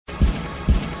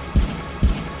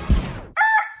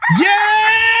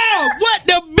Yeah! What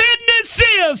the business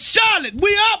is, Charlotte,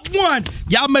 we up one.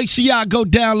 Y'all make sure y'all go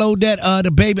download that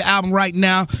the baby album right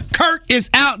now. Kirk is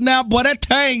out now, boy, that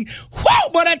thing,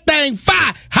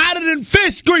 fire, hotter than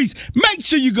fish grease. Make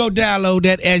sure you go download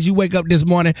that as you wake up this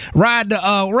morning. Ride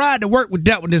to work with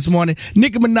that one this morning.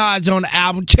 Nicki Minaj on the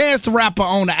album, Chance the Rapper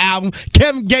on the album,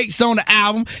 Kevin Gates on the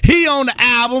album, he on the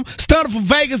album, Stunner from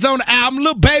Vegas on the album,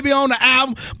 Lil Baby on the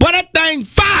album. Boy, that thing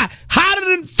fire, hotter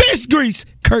than fish grease.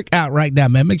 Kirk out right now,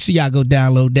 man. Make sure y'all go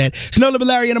download that. Snow Little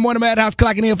Larry in the morning, Maddhouse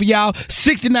clocking in for y'all.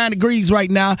 69 degrees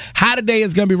right now. High today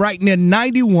is going to be right near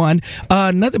 91.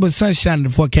 Nothing but sunshine in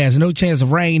the forecast. No chance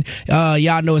of rain.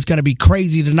 Y'all know it's going to be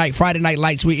crazy tonight. Friday Night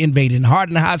Lights, we're invading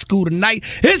Hardin High School tonight.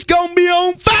 It's going to be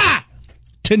on fire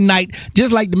tonight,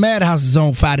 just like the Maddhouse is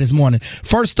on fire this morning.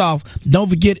 First off, don't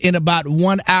forget, in about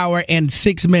 1 hour and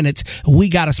 6 minutes, we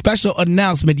got a special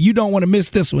announcement. You don't want to miss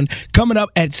this one. Coming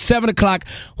up at 7 o'clock.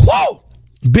 Whoa!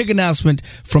 Big announcement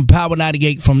from Power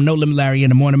 98 from No Limit Larry in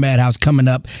the Morning Maddhouse coming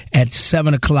up at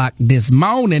 7 o'clock this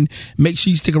morning. Make sure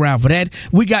you stick around for that.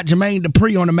 We got Jermaine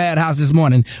Dupri on the Maddhouse this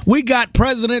morning. We got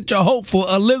presidential hopeful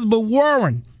Elizabeth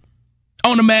Warren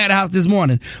on the Maddhouse this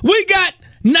morning. We got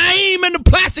Naeem and the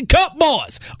Plastic Cup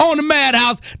Boys on the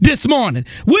Maddhouse this morning.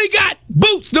 We got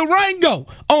BOOTZ Durango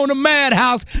on the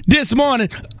Maddhouse this morning.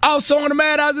 Also on the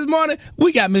Maddhouse this morning,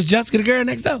 we got Miss Jessica, the girl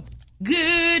next door.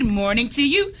 Good morning to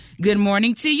you. Good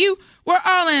morning to you. We're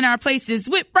all in our places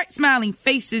with bright smiling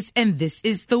faces, and this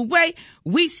is the way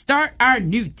we start our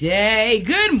new day.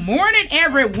 Good morning,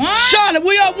 everyone. Charlotte,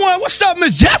 we up one. What's up,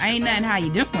 Miss Jessica? Ain't nothing. How you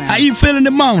doing? How you feeling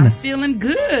this morning? I'm feeling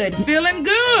good. Feeling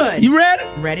good. You ready?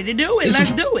 Ready to do it.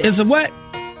 Let's do it. It's a what?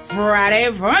 Friday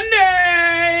Fun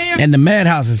Day. And the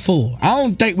Maddhouse is full. I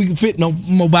don't think we can fit no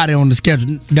more body on the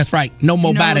schedule. That's right. No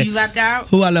more body. Who you left out?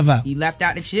 Who I left out? You left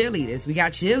out the cheerleaders. We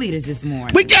got cheerleaders this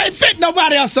morning. We can't fit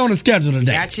nobody else on the schedule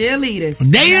today. We got cheerleaders.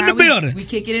 They in the building. We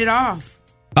kicking it off.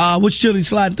 Which cheerleader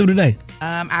sliding through today?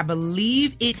 I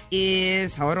believe it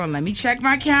is, hold on, let me check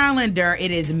my calendar. It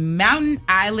is Mountain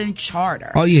Island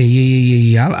Charter. Oh,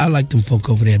 yeah. I like them folk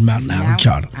over there at Mountain Island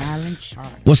Charter. Island Charter.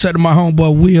 What's up to my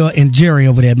homeboy Will and Jerry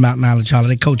over there at Mountain Island Charter?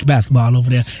 They coach basketball over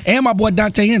there. And my boy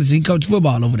Dante Henderson, he coach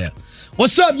football over there.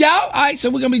 What's up, y'all? All right, so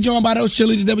we're going to be joined by those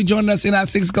cheerleaders. They'll be joining us in our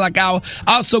 6 o'clock hour.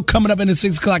 Also coming up in the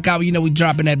 6 o'clock hour, you know, we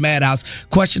dropping that Maddhouse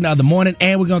question of the morning,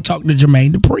 and we're going to talk to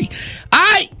Jermaine Dupri. All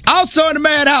right, also in the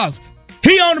Maddhouse.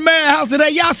 He on the Maddhouse today.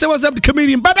 Y'all say what's up to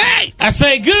comedian Baby. I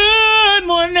say good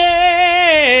morning.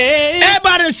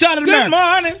 Everybody in Charlotte, America. Good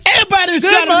morning. Everybody in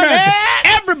Charlotte, America.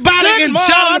 Everybody good in morning.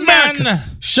 Charlotte, America.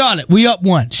 Charlotte, we up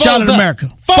one. Foes Charlotte, up.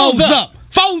 America. Foes up.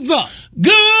 Foes up.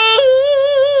 Good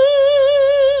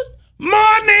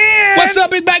morning. What's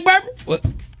up, Big Back Burger? What?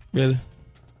 Really?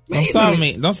 Don't start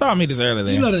me. Don't start me this early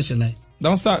there. You know that's your name.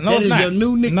 Don't start. No, that it's is not. Your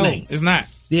new nickname. No, it's not.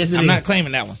 Yes, it I'm is. not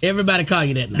claiming that one. Everybody call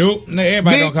you that now. Nope. No,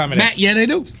 everybody don't call me that. Yeah, they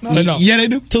do. No, they don't. Yeah, they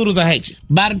do. Toodles, I hate you.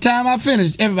 By the time I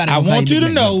finish, everybody I want you to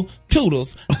know,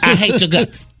 Toodles, I hate your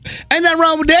guts. Ain't nothing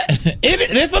wrong with that.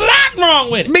 There's a lot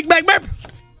wrong with it. Big Back Burger.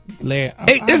 Larry,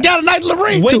 it's got a nice little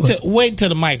ring to it. Wait till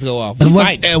the mics go off.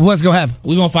 What's going to happen?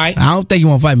 We going to fight. I don't think you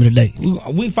want to fight me today.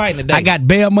 We fighting today. I got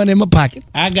bail money in my pocket.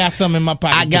 I got some in my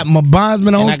pocket. I got my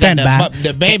bondsman on standby. I got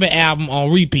the Baby album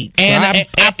on repeat. And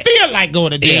so I feel like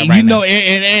going to jail right now.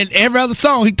 And every other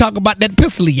song he talk about that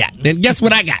pistol he got. Then guess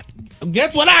what I got?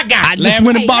 Guess what I got? I just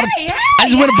went and bought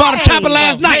a chopper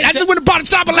last night. I just went and bought a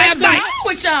chopper last night.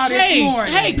 With y'all this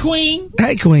morning. Hey, Queen.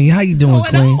 Hey, Queen. How you doing,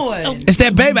 Queen? It's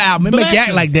that Baby album. It make you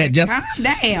act like that, Jessica.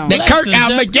 Damn. That Kirk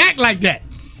album make you act like that.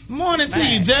 Morning to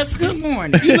you, Jessica. Good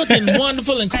morning. You looking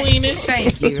wonderful and queenish.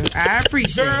 Thank you. I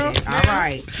appreciate it. All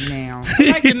right, now.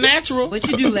 Like the natural. What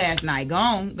you do last night? Go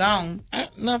on.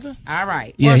 Nothing. All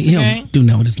right. Yeah, he don't do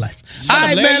nothing with his life. All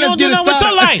right, man, let's get it with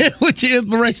your life. With your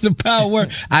inspirational power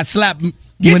word. I slap.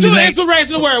 Get you an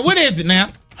inspirational word. What is it now?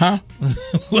 Huh?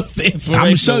 What's the inspirational I'm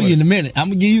going to show word? you in a minute. I'm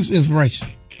going to give you some inspiration.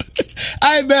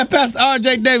 All right, man, Pastor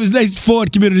R.J. Davis, Nation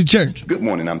Ford Community Church. Good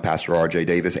morning, I'm Pastor R.J.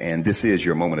 Davis, and this is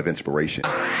your moment of inspiration.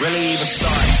 Really even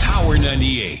start. Power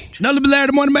 98. No Limit Larry,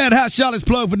 the Morning Maddhouse, Charlotte's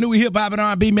plug for new hip-hop and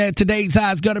R&B, man. Today's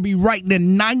high is going to be right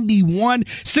in 91,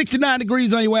 69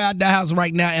 degrees on your way out the house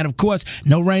right now. And, of course,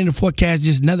 no rain in the forecast,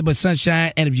 just nothing but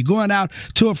sunshine. And if you're going out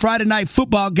to a Friday night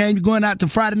football game, you're going out to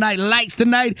Friday night lights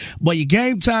tonight, but your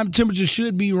game time temperature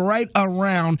should be right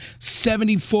around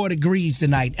 74 degrees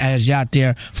tonight as you're out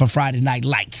there for Friday night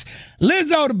lights.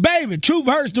 Lizzo the Baby, Truth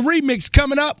Hurts the remix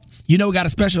coming up. You know we got a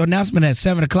special announcement at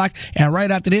 7 o'clock. And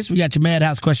right after this, we got your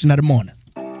Maddhouse question of the morning.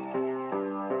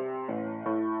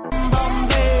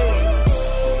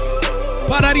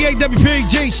 98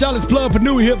 WPG, Charlotte's Plug for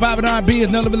new hip hop and R&B is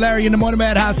No Limit Larry in the morning.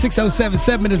 Maddhouse 6:07,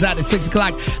 7 minutes out at 6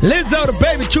 o'clock. Lizzo, the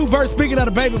baby, true verse. Speaking of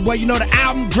the baby boy, you know the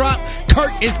album dropped.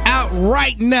 Kurt is out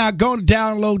right now. Go to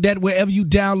download that wherever you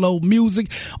download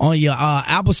music, on your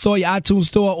Apple Store, your iTunes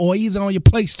Store, or either on your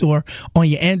Play Store, on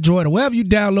your Android, or wherever you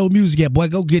download music at. Boy,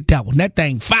 go get that one. That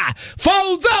thing fire.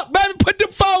 Phones up, baby. Put the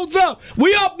phones up.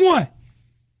 We up one.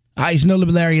 All right, it's No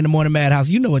Limit Larry in the morning, Maddhouse.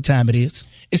 You know what time it is.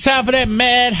 It's time for that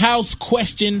Maddhouse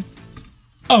question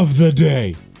of the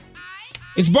day.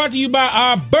 It's brought to you by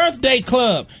our birthday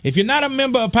club. If you're not a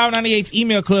member of Power 98's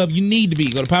email club, you need to be.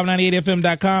 Go to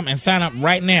power98fm.com and sign up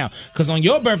right now. Because on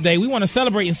your birthday, we want to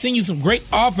celebrate and send you some great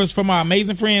offers from our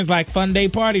amazing friends like Fun Day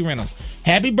Party Rentals.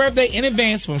 Happy birthday in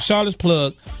advance from Charlotte's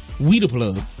Plug, We the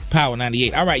Plug, Power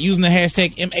 98. All right, using the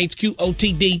hashtag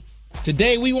MHQOTD.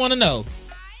 Today we want to know,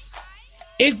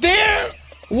 if there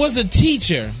was a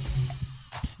teacher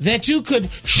that you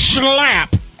could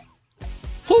slap,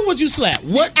 who would you slap?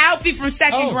 What? Alfie from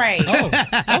second grade.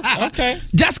 Oh, okay.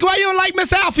 Jessica, why you don't like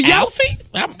Miss Alfie? Alfie?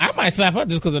 I might slap her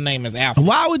just because her name is Alfie.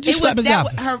 Why would you slap Miss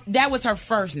Alfie? That was her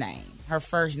first name. Her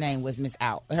first name was Miss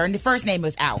Alfie. Her first name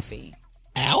was Alfie.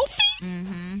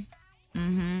 Alfie?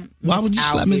 Why would you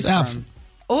slap Miss Alfie?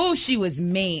 Oh, she was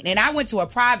mean. And I went to a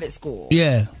private school.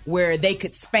 Yeah. Where they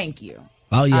could spank you.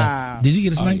 Oh, yeah. Did you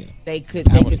get a spank? Yeah. They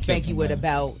could spank you with a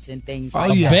belt and things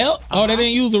like that. Belt? Oh, they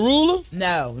didn't use a ruler?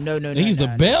 No. They used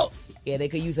a belt? Yeah, they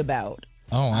could use a belt.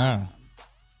 Oh, wow.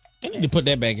 They need to put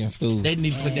that back in school. They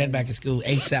need to put that back in school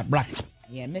ASAP bracket.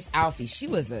 Yeah, Miss Alfie, she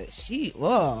was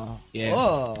Yeah.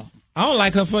 oh. I don't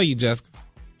like her for you, Jessica.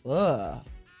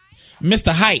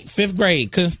 Mr. Height, 5th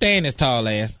grade, couldn't stand his tall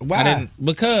ass. Why?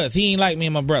 Because he ain't like me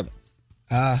and my brother.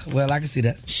 Well, I can see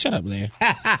that. Shut up, Larry.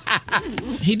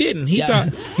 He didn't. He thought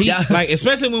like,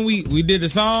 especially when we did the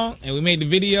song and we made the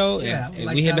video and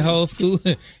like we hit the whole school.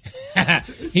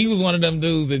 He was one of them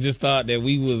dudes that just thought that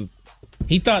we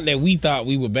thought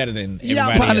we were better than everybody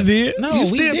Y'all probably else. did. No,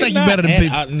 you we still did think not. you better than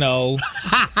people. No.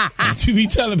 You be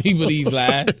telling people these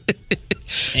lies.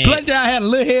 Plus, y'all had a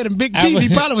little head and big teeth. He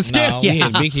probably was scared. No, we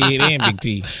had big head and big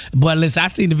teeth. But listen, I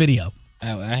seen the video.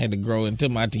 I had to grow into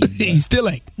my teeth. He still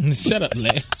ain't. Shut up,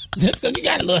 Larry. Just because you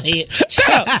got a little head. Shut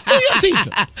up. Who's your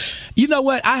teacher? You know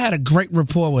what? I had a great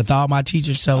rapport with all my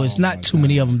teachers, so it's not too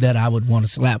many of them that I would want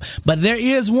to slap. But there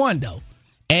is one, though.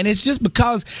 And it's just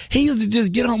because he used to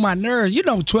just get on my nerves. You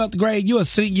know, 12th grade, you're a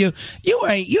senior. You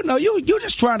ain't, you're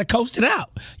just trying to coast it out.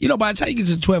 You know, by the time you get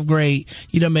to 12th grade,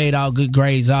 you done made all good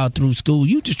grades all through school.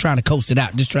 You just trying to coast it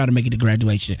out, just trying to make it to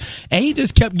graduation. And he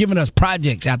just kept giving us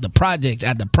projects after projects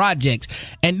after projects.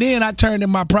 And then I turned in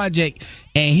my project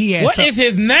and he had What is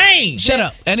his name? Shut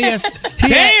up. And he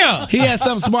had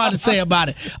something smart to say about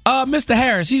it. Mr.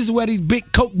 Harris, he used to wear these big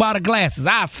Coke bottle glasses.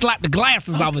 I slapped the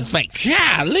glasses off his face.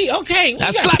 Golly, okay.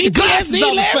 I slapped the glasses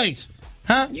off his face.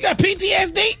 Huh? You got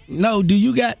PTSD? No, do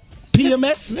you got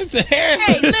PMS? Mr. Harris.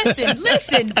 Hey,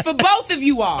 listen, for both of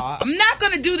you all, I'm not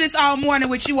going to do this all morning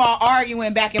with you all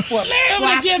arguing back and forth.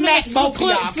 I smack both of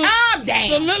y'all. Calm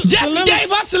down. Just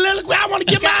gave us soliloquy. I want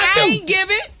to give mine too. I ain't give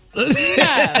it. No.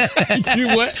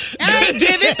 You what? I ain't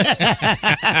give it.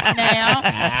 Now.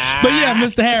 But yeah,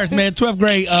 Mr. Harris, man, 12th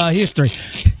grade history.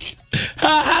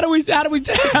 How do we comment on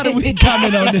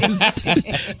this?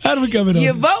 How do we comment on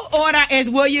You this? vote on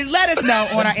you let us know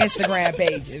on our Instagram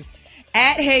pages.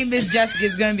 At Hey Miss Jessica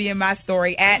is going to be in my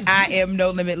story. At I Am No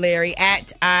Limit Larry.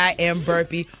 At I Am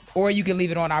Burpie. Or you can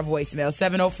leave it on our voicemail,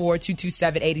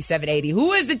 704-227-8780.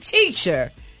 Who is the teacher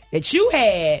that you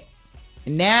had?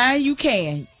 Now you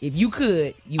can. If you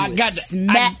could, you would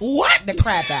smack the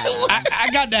crap out of him.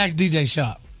 I got to ask DJ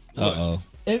Sharp. Uh-oh.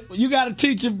 If you got a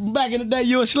teacher back in the day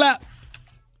you would slap?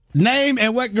 Name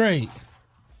and what grade?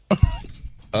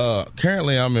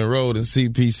 Currently I'm enrolled in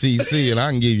CPCC and I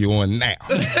can give you one now.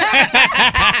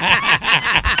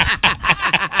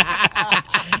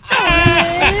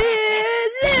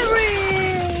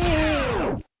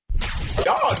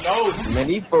 Y'all know, man,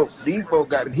 these folk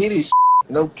got to hit his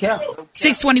no cap.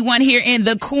 621 here in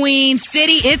the Queen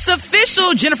City. It's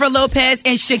official. Jennifer Lopez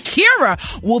and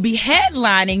Shakira will be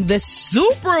headlining the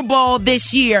Super Bowl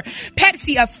this year.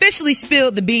 Pepsi officially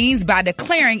spilled the beans by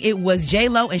declaring it was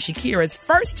J-Lo and Shakira's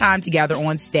first time together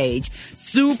on stage.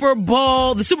 The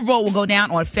Super Bowl will go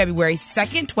down on February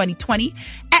 2nd, 2020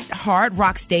 at Hard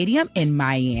Rock Stadium in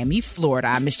Miami, Florida.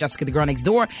 I'm Miss Jessica, the girl next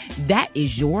door. That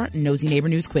is your Nosy Neighbor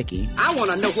News Quickie. I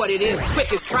want to know what it is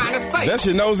Quick is trying to say. That's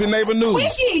your Nosy Neighbor News.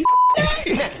 Quickie,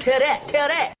 tell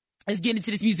that. Let's get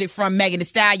into this music from Megan Thee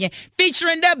Stallion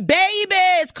featuring the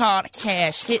Babies called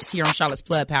Cash Hits here on Charlotte's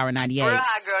Plug Power 98. Real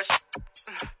hot girl.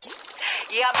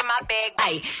 Yeah, I'm in my bag.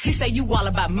 Ay, he say you all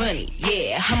about money.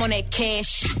 Yeah, I'm on that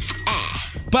cash.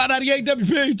 By 98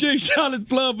 WPHG, Charlotte's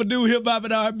plug for new hip-hop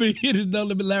and R&B. It is No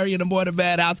Limit Larry in the Morning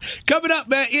Maddhouse. Coming up,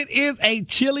 man, it is a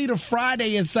Cheerleader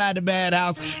Friday inside the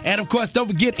Maddhouse. And, of course, don't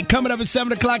forget, coming up at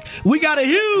 7 o'clock, we got a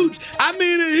huge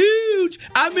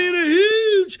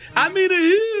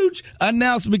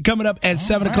announcement coming up at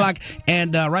 7 o'clock.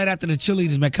 And right after the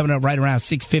cheerleaders, man, coming up right around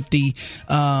 6:50,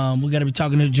 we're going to be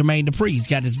talking to Jermaine Dupri. He's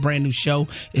got this brand new show.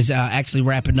 It's actually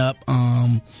wrapping up.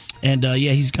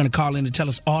 He's going to call in and tell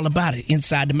us all about it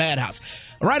inside the Maddhouse.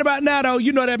 Right about now, though,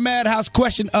 you know that Maddhouse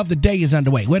question of the day is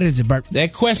underway. What is it, Bert?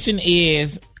 That question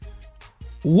is,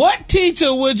 what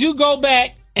teacher would you go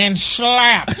back and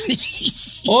slap?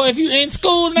 Or if you in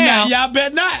school now, y'all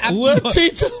better not. What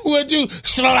teacher would you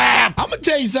slap? I'm going to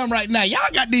tell you something right now. Y'all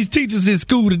got these teachers in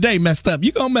school today messed up.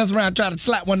 You going to mess around and try to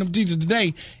slap one of them teachers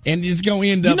today, and it's going to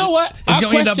end up... You know what? It's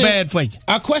going to end up bad for you.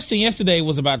 Our question yesterday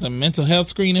was about the mental health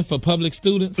screening for public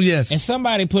students. Yes. And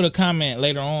somebody put a comment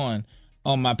later on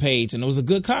my page, and it was a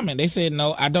good comment. They said,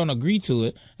 no, I don't agree to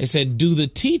it. They said, do the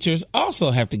teachers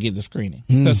also have to get the screening?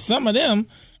 Because some of them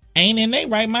ain't in their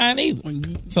right mind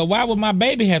either. So why would my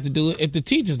baby have to do it if the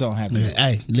teachers don't have to do it?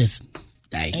 Hey, listen.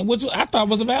 Hey. And which I thought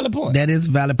was a valid point. That is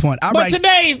a valid point. All but right.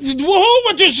 Today, who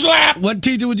would you slap? What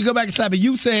teacher would you go back and slap?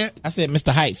 You said? I said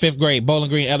Mr. Height, 5th grade, Bowling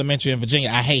Green Elementary in Virginia.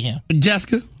 I hate him.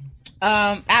 Jessica?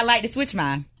 I like to switch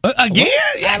mine. Again?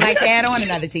 I like to add on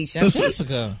another teacher.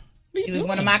 Jessica. She was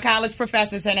one of my college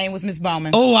professors. Her name was Miss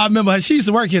Bowman. Oh, I remember her. She used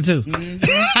to work here, too. Yep.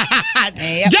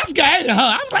 Jessica hated her.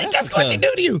 I was like, Jessica, what she do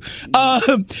to you?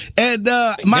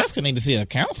 Jessica need to see a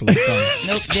counselor.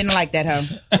 Nope, didn't like that hoe.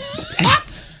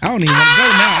 I don't even want to go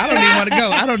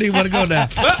now. I don't even want to go now.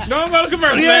 Well, don't go to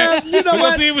commercial, Yeah, man. you know We'll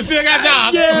what? see if we still got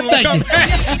jobs. Yeah, thank you.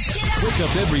 Wake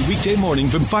up every weekday morning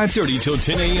from 5:30 till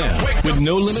 10 a.m. with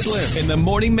No Limit Larry in the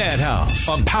Morning Maddhouse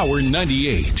on Power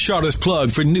 98. Charlotte's plug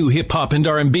for new hip-hop and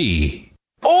R&B.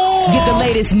 Get the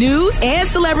latest news and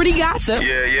celebrity gossip.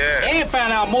 Yeah. And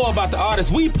find out more about the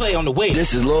artists we play on the way.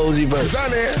 This is Lil Uzi Vert.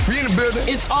 We in the building.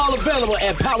 It's all available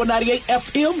at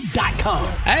power98fm.com.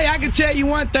 Hey, I can tell you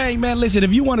one thing, man. Listen,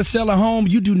 if you want to sell a home,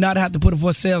 you do not have to put a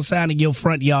for sale sign in your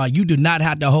front yard. You do not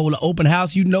have to hold an open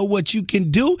house. You know what you can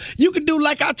do? You can do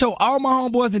like I told all my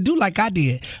homeboys to do, like I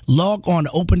did. Log on to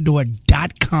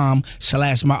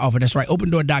opendoor.com/myoffer. That's right,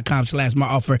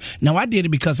 opendoor.com/myoffer. Now, I did it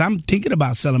because I'm thinking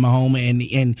about selling my home and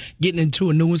getting into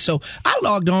a new one. So I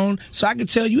logged on so I can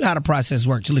tell you how the process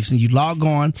works. Listen, you log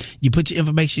on, you put your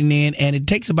information in, and it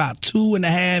takes about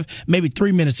 2.5, maybe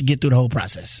 3 minutes to get through the whole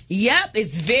process. Yep,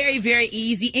 it's very, very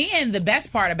easy. And the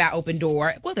best part about Open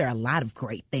Door, well, there are a lot of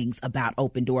great things about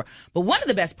Open Door, but one of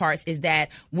the best parts is that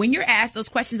when you're asked those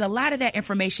questions, a lot of that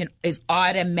information is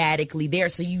automatically there,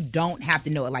 so you don't have to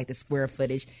know it, like the square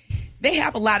footage. They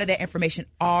have a lot of that information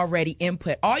already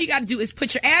input. All you got to do is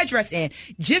put your address in.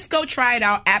 Just go try it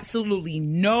out. Absolutely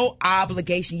no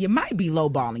obligation. You might be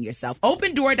lowballing yourself.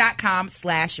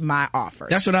 Opendoor.com/myoffer.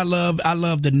 That's what I love. I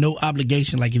love the no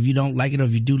obligation. Like if you don't like it or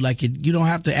if you do like it, you don't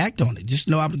have to act on it. Just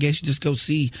no obligation. Just go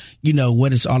see,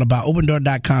 what it's all about.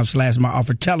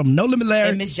 Opendoor.com/myoffer. Tell them No Limit Larry.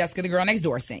 And Miss Jessica, the girl next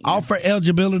door, sent you. Offer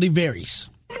eligibility varies.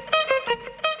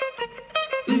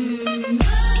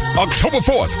 October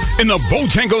 4th in the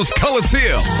Bojangles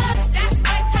Coliseum.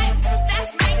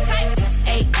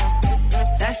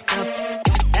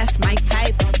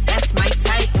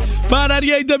 Power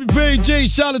 98 WPG,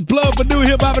 Charlotte's plug for new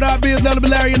hip-hop and R&B is No Limit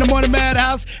Larry in the Morning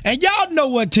Maddhouse. And y'all know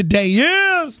what today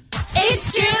is.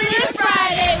 It's Cheerleader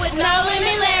Friday with No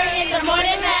Limit Larry in the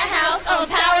Morning Maddhouse on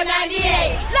Power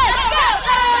 98. Let's go!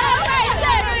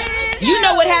 You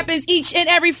know what happens each and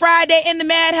every Friday in the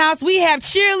Maddhouse. We have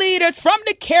cheerleaders from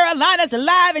the Carolinas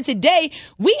live, and today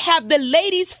we have the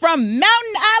ladies from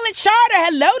Mountain Island Charter.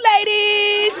 Hello,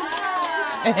 ladies.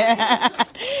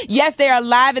 Yes, they are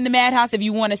live in the Maddhouse. If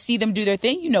you want to see them do their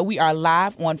thing, we are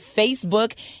live on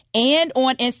Facebook and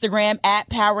on Instagram at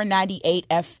Power 98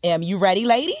 FM. You ready,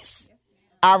 ladies?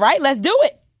 All right, let's do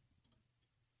it.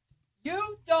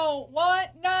 You don't want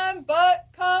none, but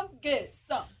come get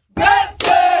some.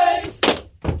 Raptors!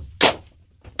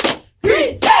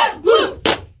 Green and blue!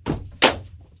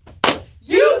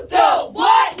 You don't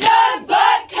want none,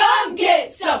 but come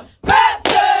get some.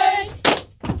 Raptors!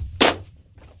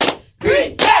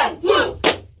 Green and blue!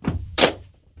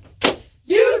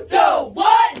 You don't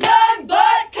want none,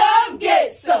 but come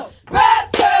get some.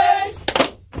 Raptors!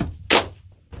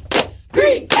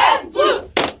 Green and blue!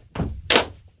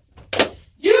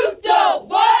 You don't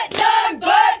want none,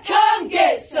 but come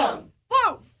get some.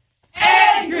 Woo!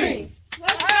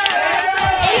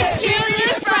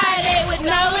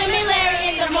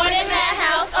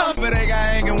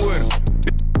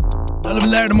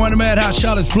 Larry, the Morning Madhouse,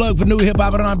 Charlotte's plug for new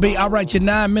hip-hop and R&B. All right, you're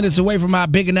 9 minutes away from our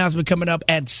big announcement coming up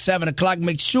at 7 o'clock.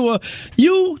 Make sure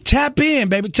you tap in,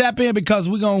 baby. Tap in because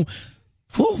we got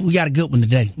a good one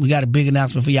today. We got a big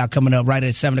announcement for y'all coming up right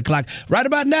at 7 o'clock. Right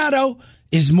about now, though,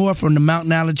 is more from the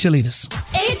Mountain Island Cheerleaders.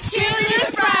 It's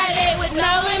Cheerleader Friday with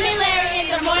Nolan and Larry in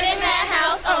the Morning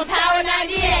Madhouse on Power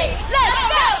 98. Let's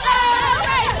go!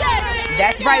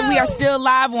 That's right. We are still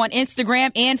live on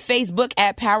Instagram and Facebook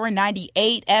at Power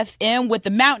 98 FM with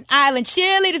the Mountain Island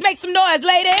Cheerleaders. Make some noise,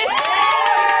 ladies.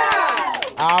 Yeah!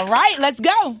 All right, let's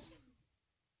go.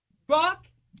 Rock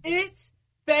it,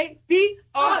 baby.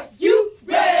 Are you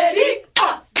ready?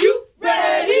 Are you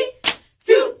ready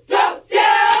to throw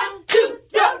down? To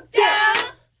throw down?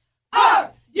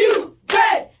 Are you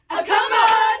ready? Come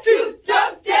on, to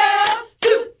throw down.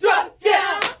 To throw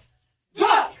down.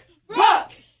 Rock,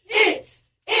 rock it.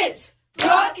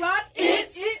 Rock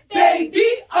it, baby.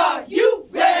 Are you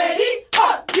ready?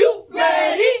 Are you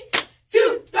ready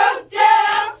to throw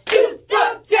down? To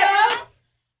throw down?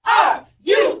 Are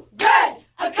you ready?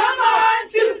 Come on,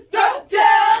 to throw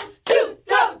down. To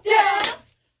throw down.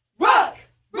 Rock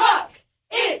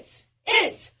it.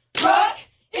 Rock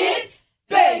it,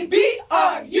 baby.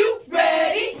 Are you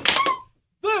ready?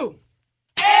 Blue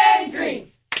and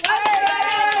green.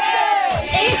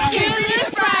 It's Cheerleader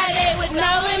Friday with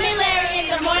Nolan and Larry in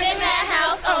the Morning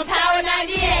Madhouse on Power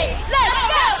 98. Let's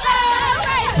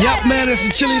go! Yep, man, it's a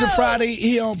Cheerleader Friday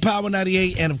here on Power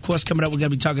 98. And, of course, coming up, we're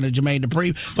going to be talking to Jermaine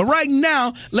Dupri. But right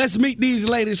now, let's meet these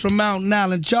ladies from Mountain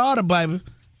Island. Charter, baby.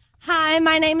 Hi,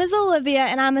 my name is Olivia,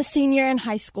 and I'm a senior in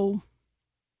high school.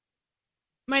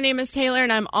 My name is Taylor,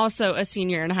 and I'm also a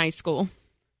senior in high school.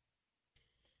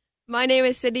 My name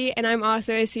is Cindy, and I'm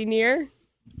also a senior.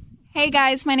 Hey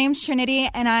guys, my name's Trinity,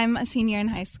 and I'm a senior in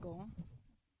high school.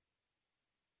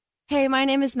 Hey, my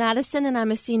name is Madison, and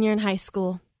I'm a senior in high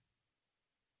school.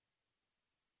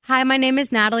 Hi, my name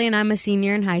is Natalie, and I'm a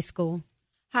senior in high school.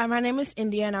 Hi, my name is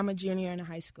India, and I'm a junior in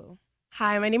high school.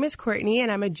 Hi, my name is Courtney,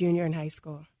 and I'm a junior in high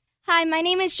school. Hi, my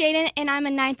name is Jaden, and I'm a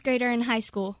 9th grader in high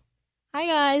school. Hi,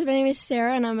 guys. My name is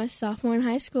Sarah, and I'm a sophomore in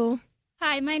high school.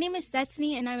 Hi, my name is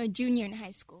Destiny, and I'm a junior in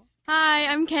high school. Hi,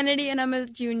 I'm Kennedy, and I'm a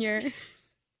junior.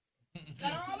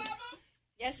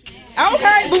 Yes, ma'am.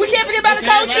 Okay, but we can't forget about the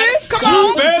coaches. Come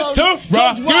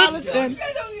on.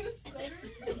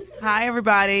 Hi,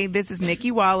 everybody. This is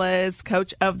Nikki Wallace,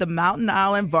 coach of the Mountain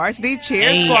Island Varsity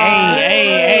Cheer Squad.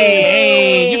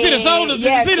 Hey. You see the shoulders?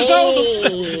 Yes. You see the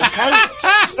shoulders?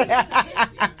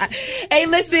 Hey,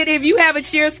 listen, if you have a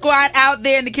cheer squad out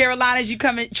there in the Carolinas, you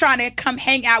trying to come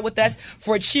hang out with us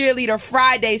for Cheerleader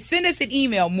Friday, send us an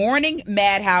email,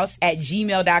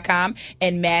 morningmadhouse@gmail.com.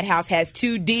 And Madhouse has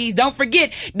 2 Ds. Don't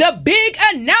forget, the big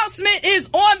announcement is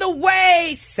on the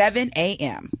way, 7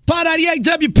 a.m. Power 98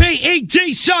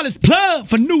 WPEG, Charlotte's plug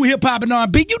for new hip-hop and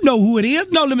R&B. You know who it is.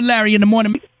 No Limit Larry in the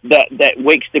morning. That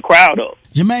wakes the crowd up.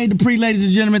 Jermaine Dupri, ladies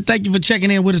and gentlemen, thank you for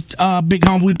checking in with us, big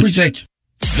homie. We appreciate you.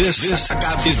 This is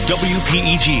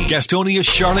WPEG, Gastonia,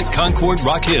 Charlotte, Concord,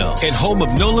 Rock Hill, and home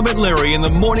of No Limit Larry in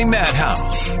the Morning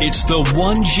Madhouse. It's the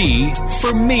 1G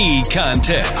for Me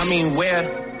contest. I mean, where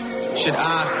should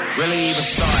I really even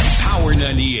start? Power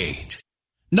 98.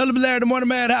 No Limit Larry, the Morning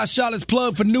Madhouse, Charlotte's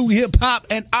plug for new hip-hop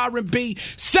and R&B.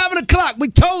 7 o'clock, we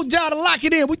told y'all to lock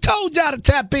it in. We told y'all to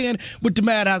tap in with the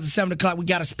Madhouse at 7 o'clock. We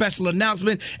got a special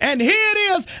announcement, and here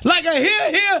it is, like a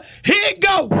here it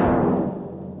go.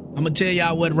 I'm going to tell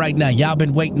y'all what right now. Y'all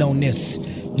been waiting on this.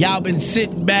 Y'all been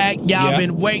sitting back. Y'all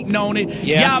been waiting on it.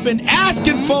 Y'all been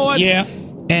asking for it. Yeah.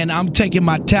 And I'm taking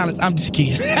my talents. I'm just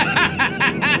kidding.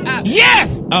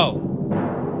 Yes! Oh.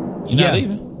 You're not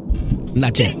leaving?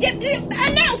 Not yet.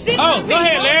 Announce it. Oh, go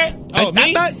ahead, Larry. Oh,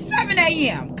 me? 7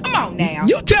 a.m. Come on now.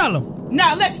 You tell him.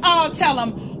 Now, let's all tell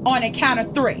him on a count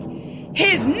of 3.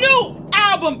 His new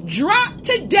album dropped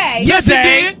today. Yes, it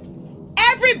did.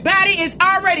 Everybody is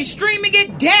already streaming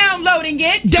it, downloading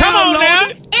it. Come on now.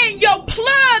 And your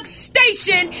plug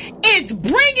station is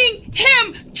bringing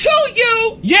him to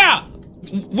you. Yeah.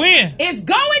 When? It's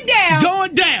going down.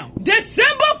 Going down.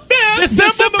 December 5th.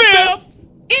 December 5th.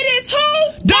 It is who?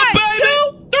 The 1, baby.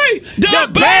 2, 3. The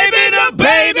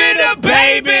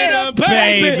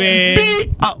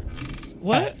baby. Oh.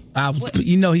 What?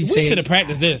 You know he said. We should have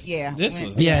practiced this. Yeah. This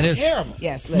was terrible.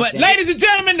 Yes. But ladies and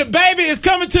gentlemen, the baby is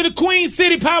coming to the Queen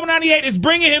City. Power 98 is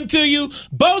bringing him to you.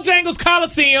 Bojangles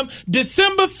Coliseum,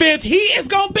 December 5th. He is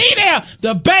going to be there.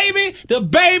 The baby.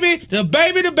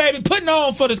 Putting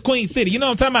on for the Queen City. You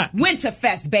know what I'm talking about?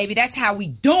 Winterfest, baby. That's how we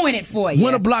doing it for you.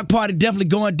 Winter block party definitely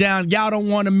going down. Y'all don't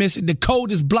want to miss it. The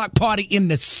coldest block party in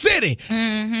the city.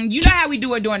 Mm-hmm. You know how we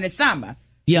do it during the summer.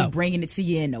 Yeah. We're bringing it to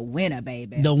you in the winter,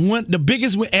 baby. The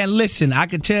biggest win. And listen, I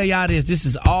can tell y'all this. This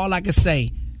is all I can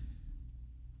say.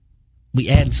 We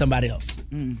adding somebody else.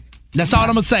 That's all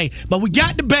I'm going to say. But we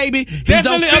got the baby.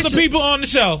 Definitely other people on the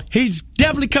show. He's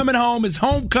definitely coming home. His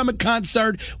homecoming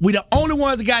concert. We the only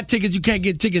ones that got tickets. You can't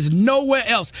get tickets nowhere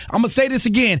else. I'm going to say this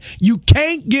again. You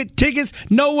can't get tickets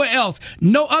nowhere else.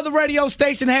 No other radio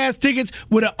station has tickets.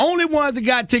 We're the only ones that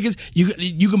got tickets.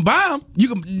 You can buy them.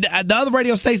 The other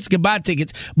radio stations can buy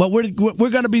tickets. But we're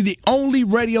going to be the only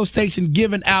radio station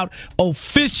giving out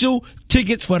official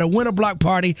tickets for the Winter Block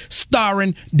Party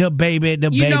starring the baby.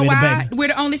 You know why we're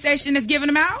the only station that's giving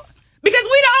them out? Because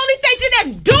we the only station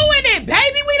that's doing it,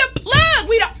 baby. We the plug.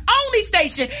 We the only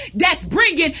station that's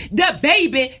bringing the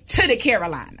baby to the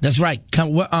Carolinas. That's right.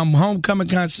 Homecoming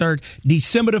concert,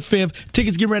 December the 5th.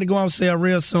 Tickets get ready to go on sale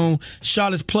real soon.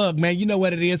 Charlotte's plug, man. You know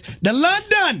what it is. The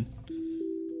London.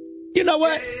 You know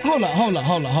what? Hold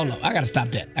on. I got to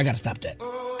stop that.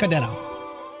 Cut that off.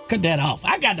 We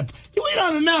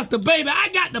don't announce the baby. I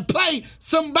got to play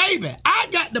some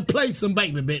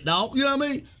baby. Big dog. You know what I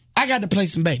mean? I got to play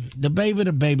some baby. The baby.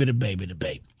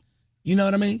 You know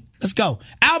what I mean? Let's go.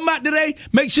 Album out today.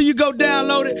 Make sure you go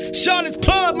download it. Charlotte's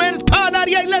plug, man. It's Power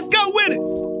 98. Let's go with it.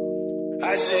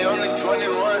 I see only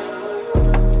 21.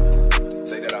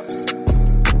 Take that off.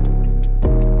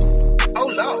 Oh,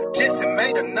 Lord. Jesse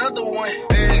made another one.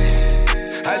 Hey.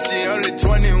 I see only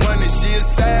 21 and she a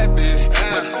savage.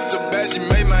 So bad she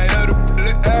made my other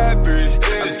look average.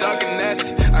 I'm talking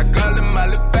nasty. I call him my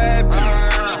little bad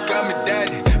bitch. She call me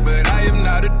daddy, but I am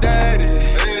not a daddy.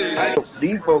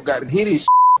 These folks got to hit his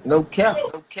no cap.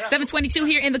 722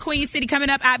 here in the Queen City. Coming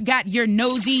up, I've got your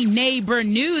nosy neighbor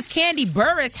news. Kandi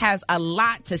Burruss has a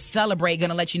lot to celebrate.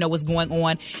 Gonna let you know what's going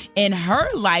on in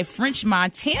her life. French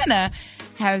Montana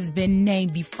has been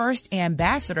named the first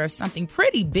ambassador of something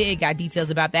pretty big. Got details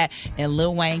about that. And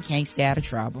Lil Wayne can't stay out of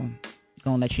trouble.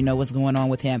 Gonna let you know what's going on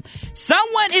with him.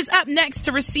 Someone is up next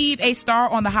to receive a star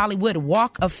on the Hollywood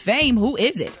Walk of Fame. Who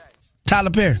is it?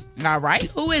 Tyler Perry. All right.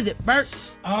 Who is it, Bert?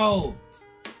 Oh.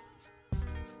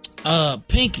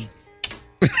 Pinky.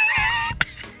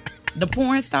 The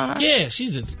porn star? Yeah,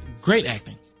 she's just great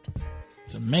acting.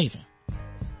 It's amazing.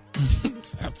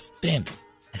 It's outstanding.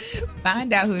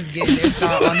 Find out who's getting their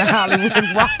star on the Hollywood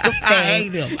Walk of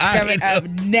Fame. Coming up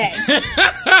next.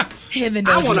 I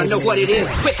want to know what it is.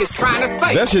 Quickie's trying to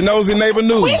say. That's your nosy neighbor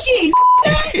news. Quickie.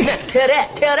 Tell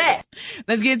that.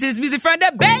 Let's get to this music from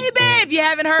the baby. If you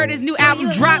haven't heard, his new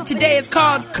album dropped today. It's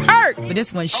called Kurt. But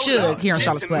this one should here on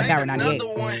Charlotte's Club, Power 98.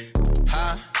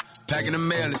 Packing the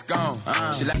mail, it's gone.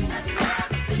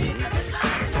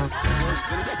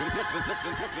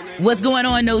 What's going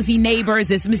on, nosy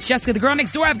neighbors? It's Miss Jessica, the girl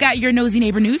next door. I've got your nosy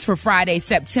neighbor news for Friday,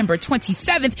 September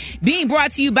 27th, being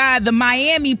brought to you by the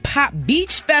Miami Pop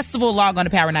Beach Festival. Log on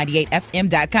to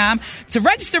power98fm.com to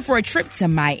register for a trip to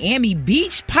Miami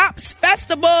Beach Pops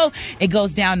Festival. It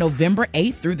goes down November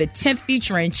 8th through the 10th,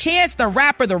 featuring Chance the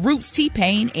Rapper, The Roots,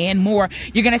 T-Pain, and more.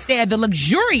 You're going to stay at the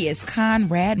luxurious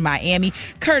Conrad Miami,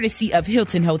 courtesy of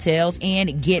Hilton Hotels,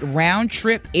 and get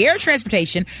round-trip air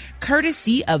transportation,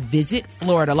 courtesy of Visit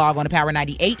Florida. Log on to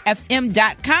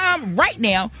power98fm.com right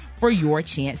now for your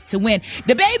chance to win.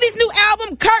 The baby's new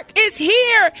album, Kirk, is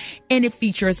here, and it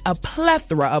features a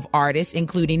plethora of artists,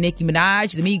 including Nicki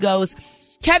Minaj, The Migos,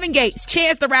 Kevin Gates,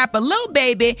 Chance the Rapper, Lil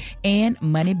Baby, and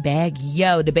Moneybagg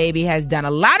Yo. The baby has done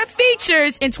a lot of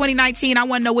features in 2019. I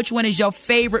want to know which one is your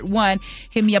favorite one.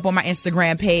 Hit me up on my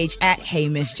Instagram page at Hey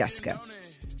Miss Jessica.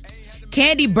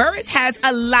 Kandi Burruss has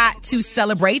a lot to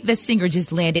celebrate. The singer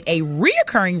just landed a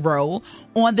reoccurring role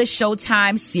on the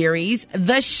Showtime series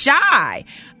The Chi.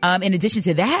 In addition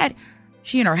to that,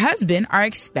 she and her husband are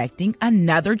expecting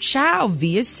another child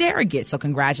via surrogate. So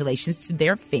congratulations to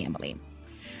their family.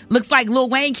 Looks like Lil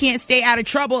Wayne can't stay out of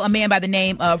trouble. A man by the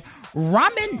name of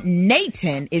Ramen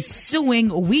Nathan is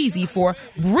suing Weezy for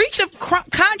breach of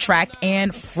contract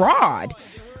and fraud.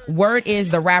 Word is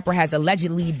the rapper has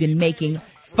allegedly been making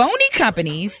phony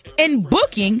companies and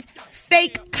booking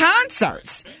fake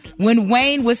concerts. When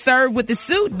Wayne was served with the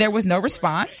suit, there was no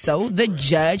response, so the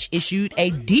judge issued a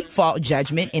default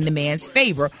judgment in the man's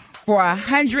favor for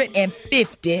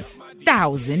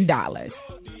 $150,000.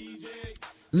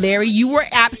 Larry, you were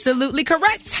absolutely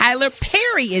correct. Tyler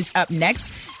Perry is up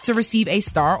next to receive a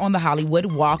star on the Hollywood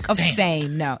Walk of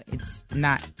Fame. No, it's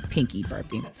not Pinky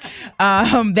burping.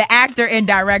 The actor and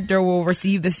director will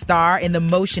receive the star in the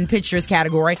motion pictures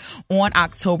category on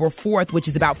October 4th, which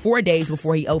is about 4 days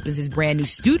before he opens his brand new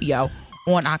studio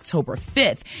on October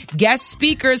 5th. Guest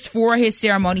speakers for his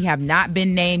ceremony have not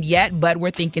been named yet, but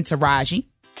we're thinking Taraji,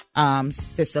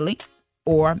 Cicely,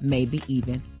 or maybe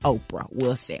even Oprah.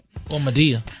 We'll see. Or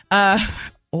Madea.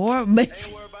 Or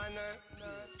Madea.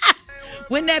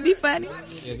 Wouldn't that be funny?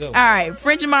 Yeah, go. All right.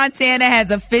 French Montana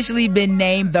has officially been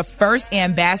named the first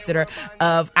ambassador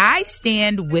of I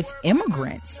Stand With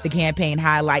Immigrants. The campaign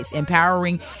highlights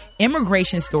empowering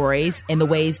immigration stories and the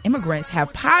ways immigrants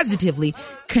have positively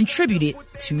contributed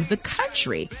to the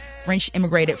country. French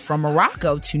immigrated from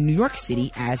Morocco to New York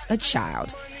City as a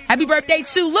child. Happy birthday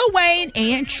to Lil Wayne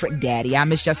and Trick Daddy. I'm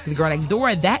Miss Jessica, the girl next door,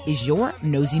 and that is your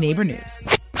Nosy Neighbor News.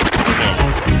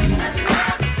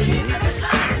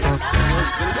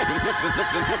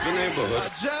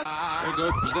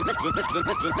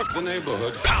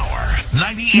 Power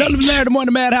 98. Nothing there, the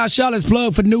morning Maddhouse, Charlotte's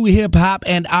plug for new hip hop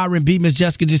and R&B. Miss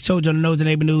Jessica just told you on the Nosy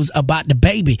Neighbor News about the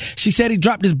baby. She said he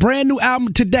dropped his brand new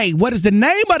album today. What is the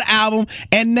name of the album?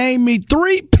 And name me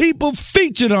 3 people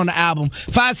featured on the album.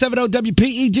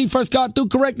 570-WPEG, first call through,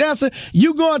 correct answer.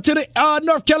 You going to the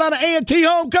North Carolina A&T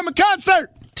homecoming concert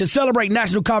to celebrate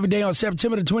National Coffee Day on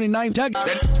September the 29th.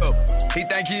 He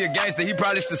think he a gangster, he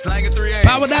probably still slanging 3A.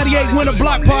 Power 98 Winter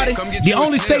Block Party. The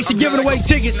only station giving away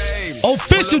tickets,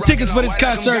 official tickets for this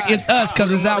concert is us, because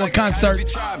it's our concert.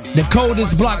 The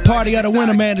coldest block party of the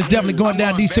winter, man, is definitely going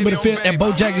down December the 5th at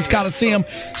Bojangles Coliseum,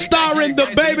 starring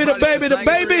the baby.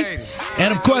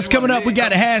 And of course, coming up, we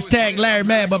got a hashtag Larry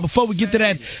Mad. But before we get to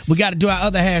that, we got to do our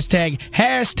other hashtag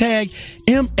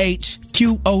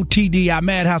MHQOTD, our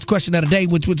Maddhouse question of the day,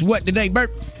 which was what today,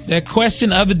 Bert? The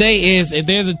question of the day is, if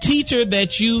there's a teacher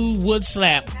that you would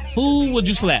slap, who would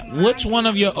you slap? Which one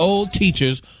of your old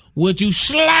teachers would you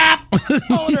slap?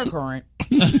 Old or current?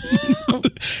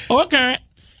 Or current.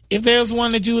 If there's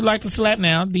one that you would like to slap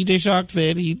now, DJ Shark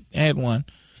said he had one.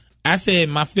 I said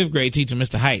my 5th grade teacher,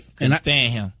 Mr. Height. Couldn't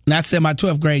stand him. And I said my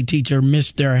 12th grade teacher,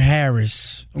 Mr.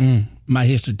 Harris. My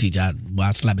history teacher,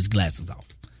 I slap his glasses off.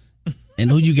 And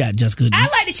who you got, Jessica?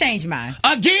 I'd like to change mine.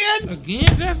 Again,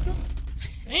 Jessica?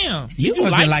 Damn. You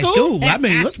wasn't like school. I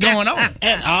mean, what's going on?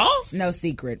 At all? It's no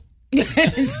secret.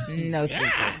 No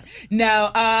secret.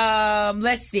 No,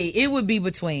 let's see. It would be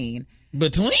between?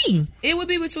 It would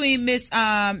be between Miss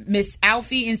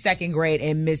Alfie in 2nd grade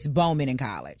and Miss Bowman in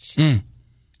college.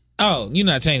 Oh, you're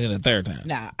not changing the 3rd time?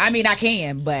 No. I mean, I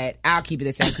can, but I'll keep it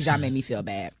the same because y'all made me feel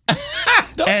bad.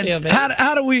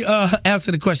 How do we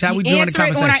answer the question? How we join the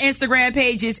conversation? On our Instagram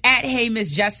pages at Hey Miss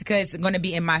Jessica. It's going to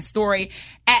be in my story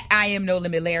at I Am No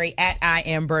Limit Larry, at I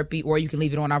Am Burpie, or you can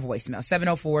leave it on our voicemail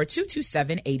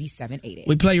 704-227-8788.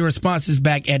 We play your responses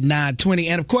back at 9:20,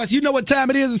 and of course, you know what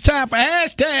time it is. It's time for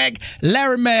hashtag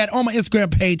Larry Mad on my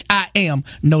Instagram page. I Am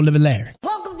No Limit Larry.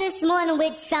 Woke up this morning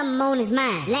with something on his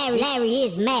mind. Larry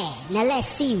is mad. Now let's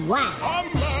see why.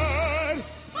 I'm mad.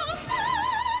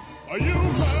 Are you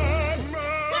mad?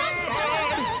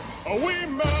 Are we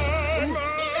mad?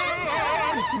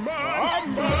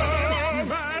 I'm mad.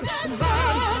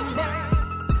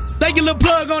 Thank you, little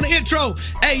plug on the intro.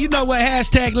 Hey, you know what?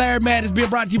 Hashtag Larry Mad is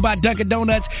being brought to you by Dunkin'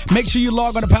 Donuts. Make sure you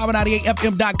log on to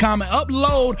power98fm.com and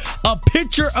upload a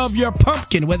picture of your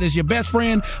pumpkin, whether it's your best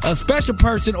friend, a special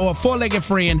person, or a 4-legged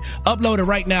friend. Upload it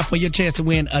right now for your chance to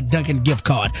win a Dunkin' gift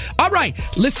card. All right,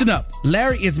 listen up.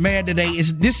 Larry is mad today.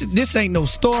 This ain't no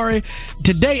story.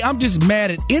 Today, I'm just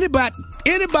mad at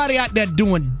anybody out there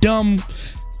doing dumb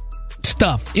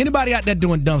stuff. Anybody out there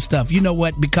doing dumb stuff, you know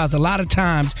what? Because a lot of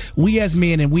times we as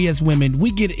men and we as women, we